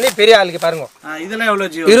இல்லாம வந்து பெரிய ஆளுக்கு பாருங்க. இதெல்லாம் எவ்வளவு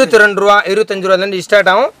ஜி? 22 ரூபாய் 25 ரூபாயில இருந்து ஸ்டார்ட்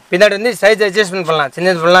ஆகும். பின்னாடி வந்து சைஸ் அட்ஜஸ்ட்மென்ட் பண்ணலாம்.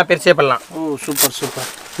 சின்னது பண்ணலாம் பெருசே பண்ணலாம். ஓ சூப்பர் சூப்பர்.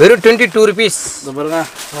 வெறும் 22 ரூபீஸ். இந்த பாருங்க.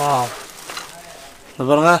 வாவ் இந்த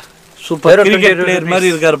பாருங்க சூப்பர். கிரிக்கெட் பிளேயர் மாதிரி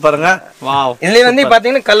இருக்காரு பாருங்க. வாவ். இதுல வந்து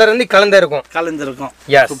பாத்தீங்கன்னா கலர் வந்து கலந்து இருக்கும்.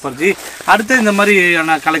 Super G. அடுத்து இந்த மாதிரி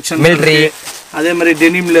கலெக்ஷன் மிலிட்டரி அதே மாதிரி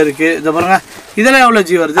டெனிம்ல இருக்கு. இத பாருங்க. இதெல்லாம் எவ்வளவு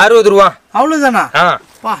ஜி வருது? 60 ரூபாய். அவ்வளவுதானா?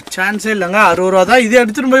 பா சான்ஸே இல்லங்க. 60 ரூபாய் தான். இது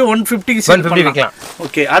எடுத்துட்டு போய் 150 விக்கலாம்.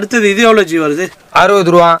 ஓகே அடுத்தது இது எவ்வளவு ஜி வருது?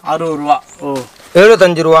 60 ரூபாய். 60 ரூபாய். ஓ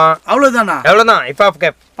 75 ரூபாய். அவ்வளவுதானா? அவ்வளவுதான். இப்போ ஆப்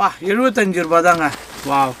கேப். பா 75 ரூபாய் தாங்க.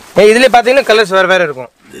 வாவ். இதுல பாத்தீங்கன்னா கலர்ஸ் வேற வேற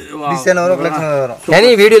இருக்கும். டிசைன் வரும் கலெக்ஷன் வரும். ஏனி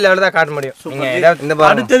வீடியோல எவ்வளவு தான் காட்ட முடியும். நீங்க இந்த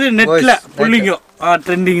பாருங்க. அடுத்தது நெட்ல புல்லிங்கோ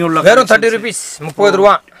ட்ரெண்டிங் உள்ள வெறும் 30 ரூபாய் 30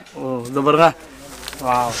 ரூபாய். ஓ இந்த பாருங்க.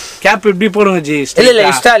 வாவ். கேப் இப்படி போடுங்க ஜி. இல்ல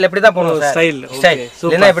ஸ்டைல் எப்படி தான் போடுங்க. ஸ்டைல்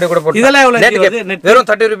இல்லனா இப்படி கூட போடுங்க. இதெல்லாம் எவ்வளவு? வெறும்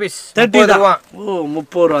 30 ரூபாய். 30 ரூபாய். ஓ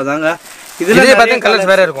 30 ரூபாய் தாங்க. இதுல பாத்தீங்கன்னா கலர்ஸ்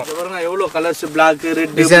வேற இருக்கும். பாருங்க எவ்வளவு கலர்ஸ் Black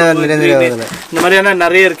ரெட் இந்த மாதிரியான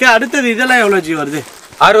நிறைய இருக்கு. அடுத்து இதெல்லாம் எவ்வளவு ஜி வருது?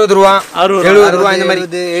 60 ரூபாய் 70 ரூபாய் இந்த மாதிரி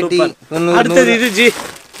 80 90. அடுத்து இது ஜி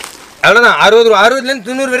அவ்வளவுதான். 60 ரூபாய் 60ல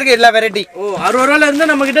இருந்து 90 வரைக்கும் எல்லா வெரைட்டி. ஓ 60 ரூபாயில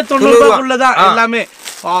இருந்து நம்ம கிட்ட 90 ரூபாய்க்குள்ள தான் எல்லாமே.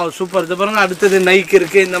 Wow super. இது பாருங்க. அடுத்தது நைக்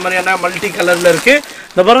இருக்கு. இந்த மாதிரியான மல்டி கலர்ல இருக்கு.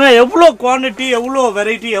 இந்த பாருங்க எவ்வளவு குவாண்டிட்டி எவ்வளவு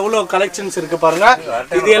வெரைட்டி எவ்வளவு கலெக்ஷன்ஸ் இருக்கு பாருங்க.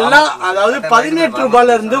 இது எல்லாம் அதாவது 18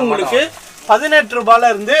 ரூபாயில இருந்து உங்களுக்கு 18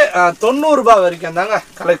 ரூபாயில இருந்து 90 ரூபாய் வரைக்கும் தாங்க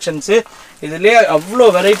கலெக்ஷன்ஸ். இதுலயே அவ்வளோ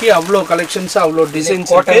வெரைட்டி அவ்வளோ கலெக்ஷன்ஸ் அவ்வளோ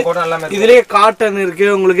டிசைன்ஸ் இருக்கு. இதுலயே காட்டன் இருக்கு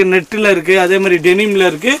உங்களுக்கு நெட்ல இருக்கு அதே மாதிரி டெனிம்ல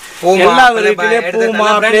இருக்கு. எல்லா வெரைட்டிலே பூமா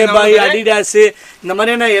பிளேபாய் அடிடாஸ் இந்த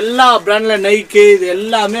மாதிரியான எல்லா பிராண்ட்ல நைக்கு இது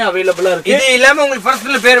எல்லாமே அவைலபிளா இருக்கு. இது இல்லாம உங்களுக்கு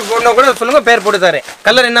பர்சனல் பேர் போடணும் கூட சொல்லுங்க. பேர் போட்டு தரேன்.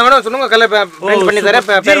 கலர் என்ன வேணும் சொல்லுங்க. கலர் பிரிண்ட் பண்ணி தரேன்.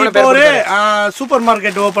 பேர் வேணும். ஒரு சூப்பர்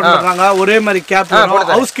மார்க்கெட் ஓபன் பண்றாங்க. ஒரே மாதிரி கேப்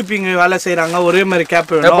வேணும். ஹவுஸ் கீப்பிங் வேலை செய்றாங்க. ஒரே மாதிரி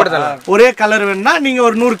கேப் வேணும். ஒரே கலர் வேணும்னா நீங்க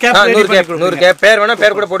ஒரு 100 கேப் 100 கேப் பேர் வேணும்.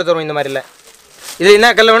 பேர் கூட போட்டு தருவோம். இந்த மாதிரி இல்ல இது என்ன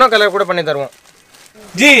கலர் வேணும் கலர் கூட பண்ணி தருவோம்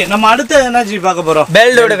ஜி. நம்ம அடுத்து என்ன ஜி பார்க்க போறோம்?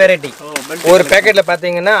 பெல்டோட வெரைட்டி. ஒரு பாக்கெட்ல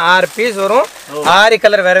பாத்தீங்கன்னா 6 பீஸ் வரும். 6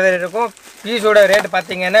 கலர் வேற வேற இருக்கும். பீஸோட ரேட்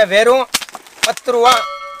பாத்தீங்கன்னா வெறும் 10 ரூபாய்.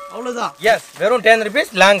 அவ்வளவுதான். எஸ் வெறும் 10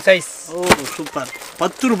 ரூபீஸ் லாங் சைஸ். ஓ சூப்பர்.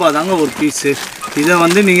 10 ரூபாய் தாங்க ஒரு பீஸ். இதை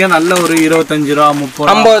வந்து நீங்க நல்ல ஒரு 25 ரூபாய் 30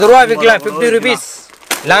 50 ரூபாய் விற்கலாம். 50 rupees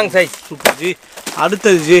long size. Super G.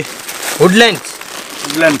 அடுத்தது ஜி உட்லண்ட்ஸ்.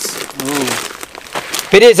 ஓ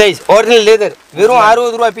பெரிய சைஸ் ஒரிஜினல் லெதர் வெறும்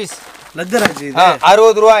 60 ரூபாய் பீஸ். லெதர் ஆச்சு இது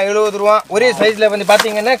 60 ரூபாய் 70 ரூபாய் ஒரே சைஸ்ல வந்து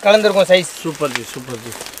பாத்தீங்கன்னா கலந்துருக்கும் size. Super G super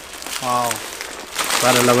G. Wow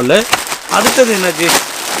வேற லெவல். அடுத்தது என்ன ஜி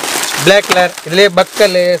Black color இதுலயே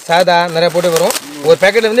பக்கல் சாதா நிறைய போட்டு வரும் ஒரு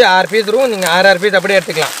பாக்கெட்ல வந்து 6 பீஸ் வரும் நீங்க 6 பீஸ் அப்படியே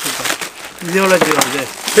எடுத்துக்கலாம் இது எவ்வளவு ஜி வருது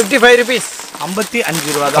 55 rupees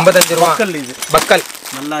 55 ரூபாய் 55 ரூபாய் பக்கல் இது பக்கல்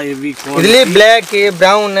நல்லா ஹெவி இதுலயே Black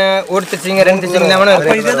brown ஒரு திச்சிங்க ரெண்டு திச்சிங்க நாம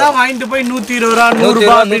அப்ப இததான் வாங்கிட்டு போய் 120 ரூபாய் 100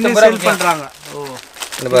 ரூபாய் அப்படின்னு சேல் பண்றாங்க ஓ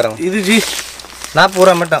இது பாருங்க இது ஜி 40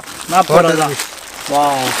 ரூபாய் மட்டும் 40 ரூபாய்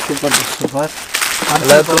வாவ் சூப்பர் சூப்பர்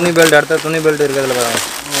எல்லா துணி பெல்ட் அடுத்த துணி பெல்ட் இருக்கு அதுல பாருங்க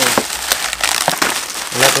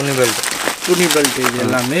எல்லா துணி பெல்ட் இது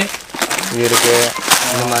எல்லாமே இது இருக்கு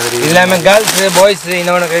இந்த மாதிரி எல்லாமே गर्ल्स பாய்ஸ்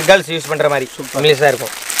இன்னொரு गर्ल्स யூஸ் பண்ற மாதிரி இங்கிலீஷா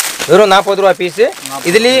இருக்கும் வெறும் 40 ரூபாய் பீஸ்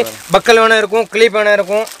இதுலயே பக்கல் வேணா இருக்கும் கிளிப் வேணா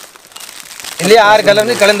இருக்கும் இதுலயே 6 கலர்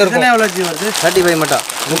வந்து கலந்து இருக்கும் இதெல்லாம் எவ்வளவு ஜி வருது 35 மட்டும்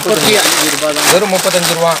 35 ரூபாய் தான் வெறும்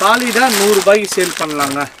 35 ரூபாய் சாலிடா 100 ரூபாய்க்கு சேல்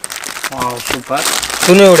பண்ணலாங்க வாவ் சூப்பர்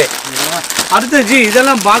துணியோட அடுத்து ஜி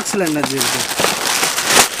இதெல்லாம் பாக்ஸ்ல என்ன ஜி இருக்கு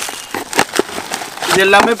இது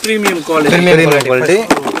எல்லாமே பிரீமியம் குவாலிட்டி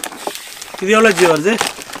இது எவ்வளவு ஜி வருது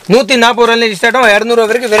 140 ரூபாயில ஸ்டார்ட் ஆகும் 200 ரூபாய்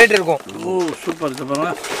வரைக்கும் வெரைட்டி இருக்கும் ஓ சூப்பர் இது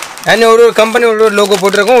பாருங்க அண்ட் ஒரு கம்பெனி ஒரு லோகோ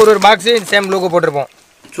போட்டுருக்கும் ஒரு பாக்ஸ் சேம் லோகோ போட்டுருப்போம்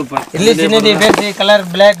சூப்பர் இல்ல சின்னது பெருசு கலர்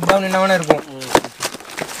Black brown என்னவன இருக்கும்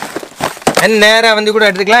அண்ட் நேரா வந்து கூட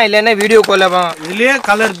எடுத்துக்கலாம் இல்லனா வீடியோ கால்ல இதுலயே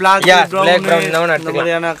கலர் Black brown என்னவன இந்த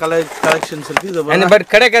மாதிரியான கலர் கலெக்ஷன்ஸ் இருக்கு இது அண்ட் பட்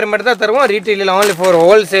கடைக்கார மட்டும் தான் தருவோம் ரீட்டைல் only for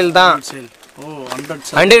wholesale தான் ஓ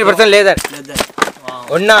 100% லேதர்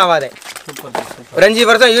ஒண்ணா ஆவாதே சூப்பர் ஒரு 5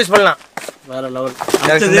 வருஷம் யூஸ் பண்ணலாம் வேற லெவல்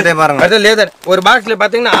பாருங்க அது லேதர் ஒரு பாக்ஸ்ல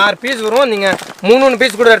பாத்தீங்கன்னா 6 பீஸ் வரும் நீங்க 3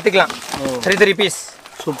 பீஸ் கூட எடுத்துக்கலாம் 3 பீஸ்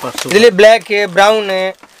சூப்பர் இதுல Black brown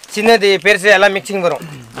சின்னது பெருசு எல்லாம் மிக்சிங் வரும்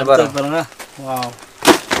பாருங்க வாவ்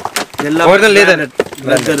எல்லாம் ஒரிஜினல்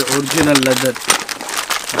லெதர் ஒரிஜினல் லெதர்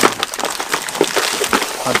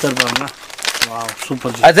அத்தர் பாருங்க வாவ்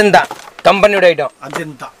சூப்பர் அஜந்தா கம்பெனியோட ஐட்டம்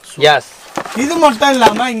அஜந்தா எஸ் இது மட்டும்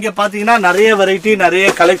இல்லாம இங்க பாத்தீங்கன்னா நிறைய வெரைட்டி நிறைய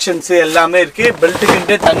கலெக்ஷன்ஸ் எல்லாமே இருக்கு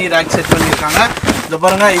பெல்ட்டுக்கு தனி ரேக் செட் பண்ணிருக்காங்க இந்த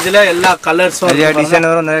பாருங்க இதுல எல்லா கலர்ஸும் நிறைய டிசைன்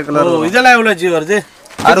வரும் நிறைய கலர் வரும் இதெல்லாம் எவ்வளவு ஜி வருது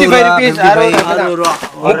 65 rupees 60 ரூபாய்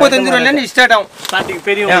 35 ரூபாயில இருந்து ஸ்டார்ட் ஆகும் ஸ்டார்டிங்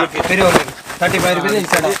பெரியவங்களுக்கு 35 rupees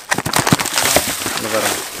ஸ்டார்ட் ஆகும்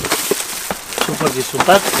சூப்பர் ஜி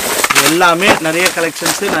சூப்பர் எல்லாமே நிறைய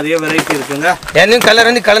கலெக்ஷன்ஸ் நிறைய வெரைட்டி இருக்குங்க என்னும் கலர்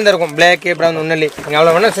வந்து கலந்து இருக்கும் Black brown ஒண்ணலி நீங்க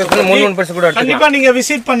அவ்வளவு வேணா செட் பண்ணி 3% கூட எடுத்துக்கலாம் கண்டிப்பா நீங்க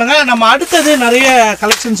விசிட் பண்ணுங்க நம்ம அடுத்து நிறைய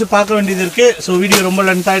கலெக்ஷன்ஸ் பார்க்க வேண்டியது இருக்கு சோ வீடியோ ரொம்ப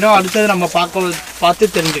லென்த் ஆயிடும் அடுத்து நம்ம பார்த்து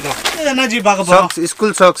தெரிஞ்சுக்கலாம் என்ன ஜி பார்க்க போறோம்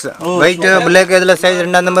ஸ்கூல் சாக்ஸ் ஒயிட் Black இதுல சைஸ்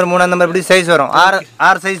 2 நம்பர் 3 நம்பர் இப்படி சைஸ் வரும்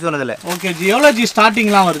 6 சைஸ் வரும் இதுல ஓகே ஜி எவ்வளவு ஜி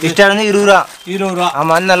ஸ்டார்டிங்லாம் வருது ஸ்டார்ட் வந்து 20 ரூபாய்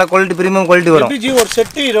ஆமா நல்ல குவாலிட்டி பிரீமியம் குவாலிட்டி வரும் ஜி ஒரு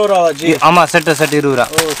செட் 20 ரூபாய் ஜி ஆமா செட் 20 ரூபாய்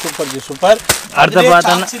ஓ சூப்பர் ஜி சூப்பர் அடுத்து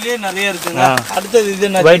பார்த்தா நிறைய இருக்குங்க அடுத்து இது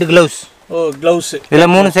என்ன ஒயிட் gloves ஓ gloves இதுல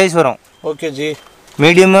 3 சைஸ் வரும் ஓகே ஜி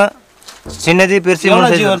மீடியம் சின்னது பெருசு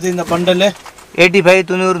 3 சைஸ் வருது இந்த பண்டல்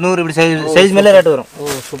 85 90 100 இப்படி சைஸ் மேல ரேட் வரும் ஓ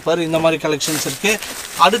சூப்பர் இந்த மாதிரி கலெக்ஷன்ஸ் இருக்கு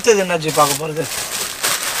அடுத்து என்ன ஜி பார்க்க போறது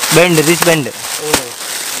பேண்ட் ரிச் பேண்ட் ஓ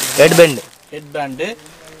ஹெட் பேண்ட்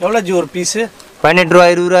எவ்வளவு ஜி ஒரு பீஸ் 18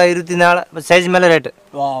 ரூபாய் 20 ரூபாய் 24 சைஸ் மேல ரேட்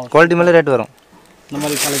வாவ் குவாலிட்டி மேல ரேட் வரும் இந்த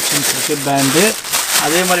மாதிரி கலெக்ஷன்ஸ் இருக்கு பேண்ட்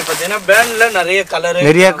அதே மாதிரி பாத்தீங்கன்னா பேண்ட்ல நிறைய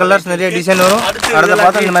கலர்ஸ் நிறைய டிசைன் வரும் அடுத்து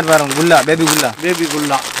பார்த்தா இந்த மாதிரி பாருங்க குல்லா பேபி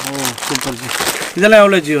குல்லா ஓ சூப்பர் ஜி இதெல்லாம்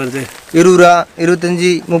எவ்வளவு ஜி வருது 20 ரூபாய் 25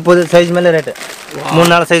 30 சைஸ் மேல ரேட்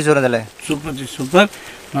 3-4 சைஸ் வரும் இதுல சூப்பர் ஜி சூப்பர்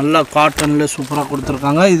நல்லா காட்டன்ல சூப்பரா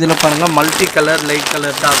கொடுத்திருக்காங்க இதுல பாருங்க multi colour light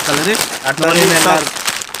colour dark colour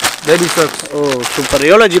baby socks ஓ சூப்பர்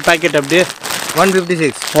எவ்வளவு ஜி பாக்கெட் அப்படியே 156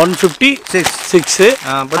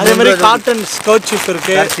 அதே மாதிரி காட்டன் ஸ்கர்ட்ஷிப்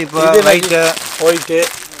இருக்கு இது ஒயிட்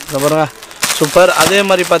பாருங்க சூப்பர் அதே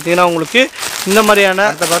மாதிரி பாத்தீங்கன்னா உங்களுக்கு இந்த மாதிரியான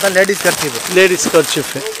பார்த்தா லேடிஸ்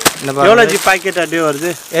கர்ச்சீஃப் எவ்வளவு ஜி பாக்கெட் அப்படியே வருது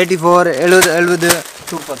 84 70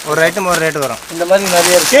 சூப்பர் ஒரு ஐட்டம் ஒரு ரேட் வரும் இந்த மாதிரி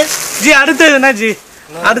நிறைய இருக்கு ஜி அடுத்தது என்ன ஜி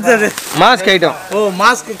அடுத்தது மாஸ்க் ஐட்டம் ஓ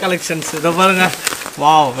மாஸ்க் கலெக்ஷன்ஸ் இத பாருங்க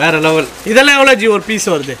வாவ் வேற லெவல் இதெல்லாம் எவ்வளவு ஜி ஒரு பீஸ்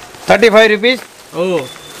வருது 35 rupees ஓ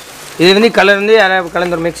இது வந்து கலர் வந்து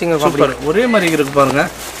கலர் மிக்சிங் இருக்கும் சூப்பர் ஒரே மாதிரி இருக்கு பாருங்க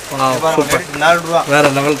வாவ் சூப்பர் 4 ரூபாய் வேற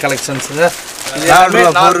லெவல் கலெக்ஷன்ஸ் இது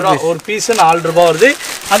 4 ரூபாய் ஒரு பீஸ் 4 ரூபாய் வருது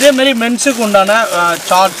அதே மாதிரி மென்ஸ்க்கு உண்டான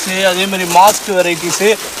சார்ட்ஸ் அதே மாதிரி மாஸ்க் வெரைட்டிஸ்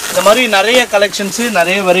இந்த மாதிரி நிறைய கலெக்ஷன்ஸ்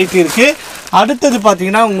நிறைய வெரைட்டி இருக்கு அடுத்து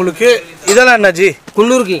பாத்தீங்கன்னா உங்களுக்கு இதெல்லாம் என்ன ஜி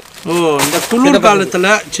குள்ளூர்க்கு ஓ இந்த குள்ளூர் காலத்துல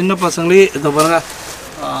சின்ன பசங்களே இத பாருங்க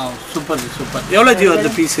சூப்பர் சூப்பர் எவ்வளவு ஜி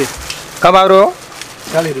வருது பீஸ் கபாரோ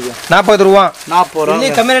 40 ரூபாய் 40 ரூபாய்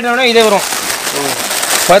இது கம்மி ரேட் வேணும் இதே வரும்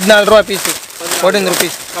 14 ரூபாய் பீஸ் 14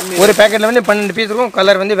 rupees ஒரு பாக்கெட்ல வந்து 12 பீஸ் இருக்கும்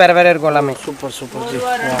கலர் வந்து வேற வேற இருக்கும் எல்லாமே சூப்பர் சூப்பர் ஜி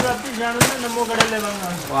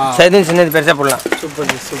சைஸ் சின்னது பெருசா போடலாம் சூப்பர்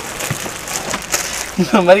ஜி சூப்பர்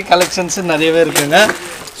இந்த மாதிரி கலெக்ஷன்ஸ் நிறையவே இருக்குங்க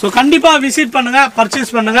ஸோ கண்டிப்பாக விசிட் பண்ணுங்க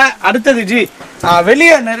பர்ச்சேஸ் பண்ணுங்க அடுத்தது ஜி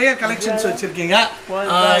வெளியே நிறைய கலெக்ஷன்ஸ் வச்சிருக்கீங்க.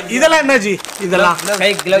 இதெல்லாம் என்ன ஜி? இதெல்லாம்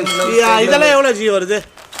கை கிளவுஸ். இதெல்லாம் எவ்வளவு ஜி வருது?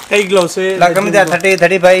 கை கிளவுஸ் கம்மி தான் 30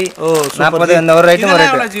 35. ஓ 40 அந்த ஒரு ஐட்டம் ஒரு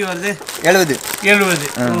எவ்வளவு ஜி வருது? 70.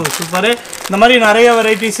 ஓ சூப்பர். இந்த மாதிரி நிறைய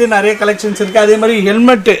வெரைட்டிஸ் நிறைய கலெக்ஷன்ஸ் இருக்கு. அதே மாதிரி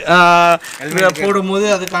ஹெல்மெட் போடும்போது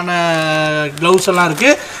அதுக்கான கிளவுஸ் எல்லாம் இருக்கு.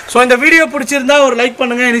 ஸோ இந்த வீடியோ பிடிச்சிருந்தா ஒரு லைக்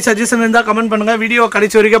பண்ணுங்க. எனி சஜஷன் இருந்தால் கமெண்ட் பண்ணுங்க. வீடியோ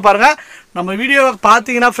கடைசி வரைக்கும் பாருங்க. நம்ம வீடியோவை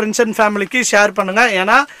பார்த்தீங்கன்னா ஃப்ரெண்ட்ஸ் அண்ட் ஃபேமிலிக்கு ஷேர் பண்ணுங்க.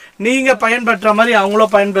 ஏன்னா நீங்க பயன்பெற்ற மாதிரி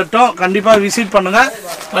அவங்களும் பயன்பெற்றோம். கண்டிப்பாக விசிட் பண்ணுங்க,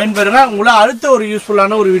 பயன்பெறுங்க. உங்களை அடுத்த ஒரு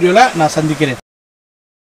யூஸ்ஃபுல்லான ஒரு வீடியோவில் நான் சந்திக்கிறேன்.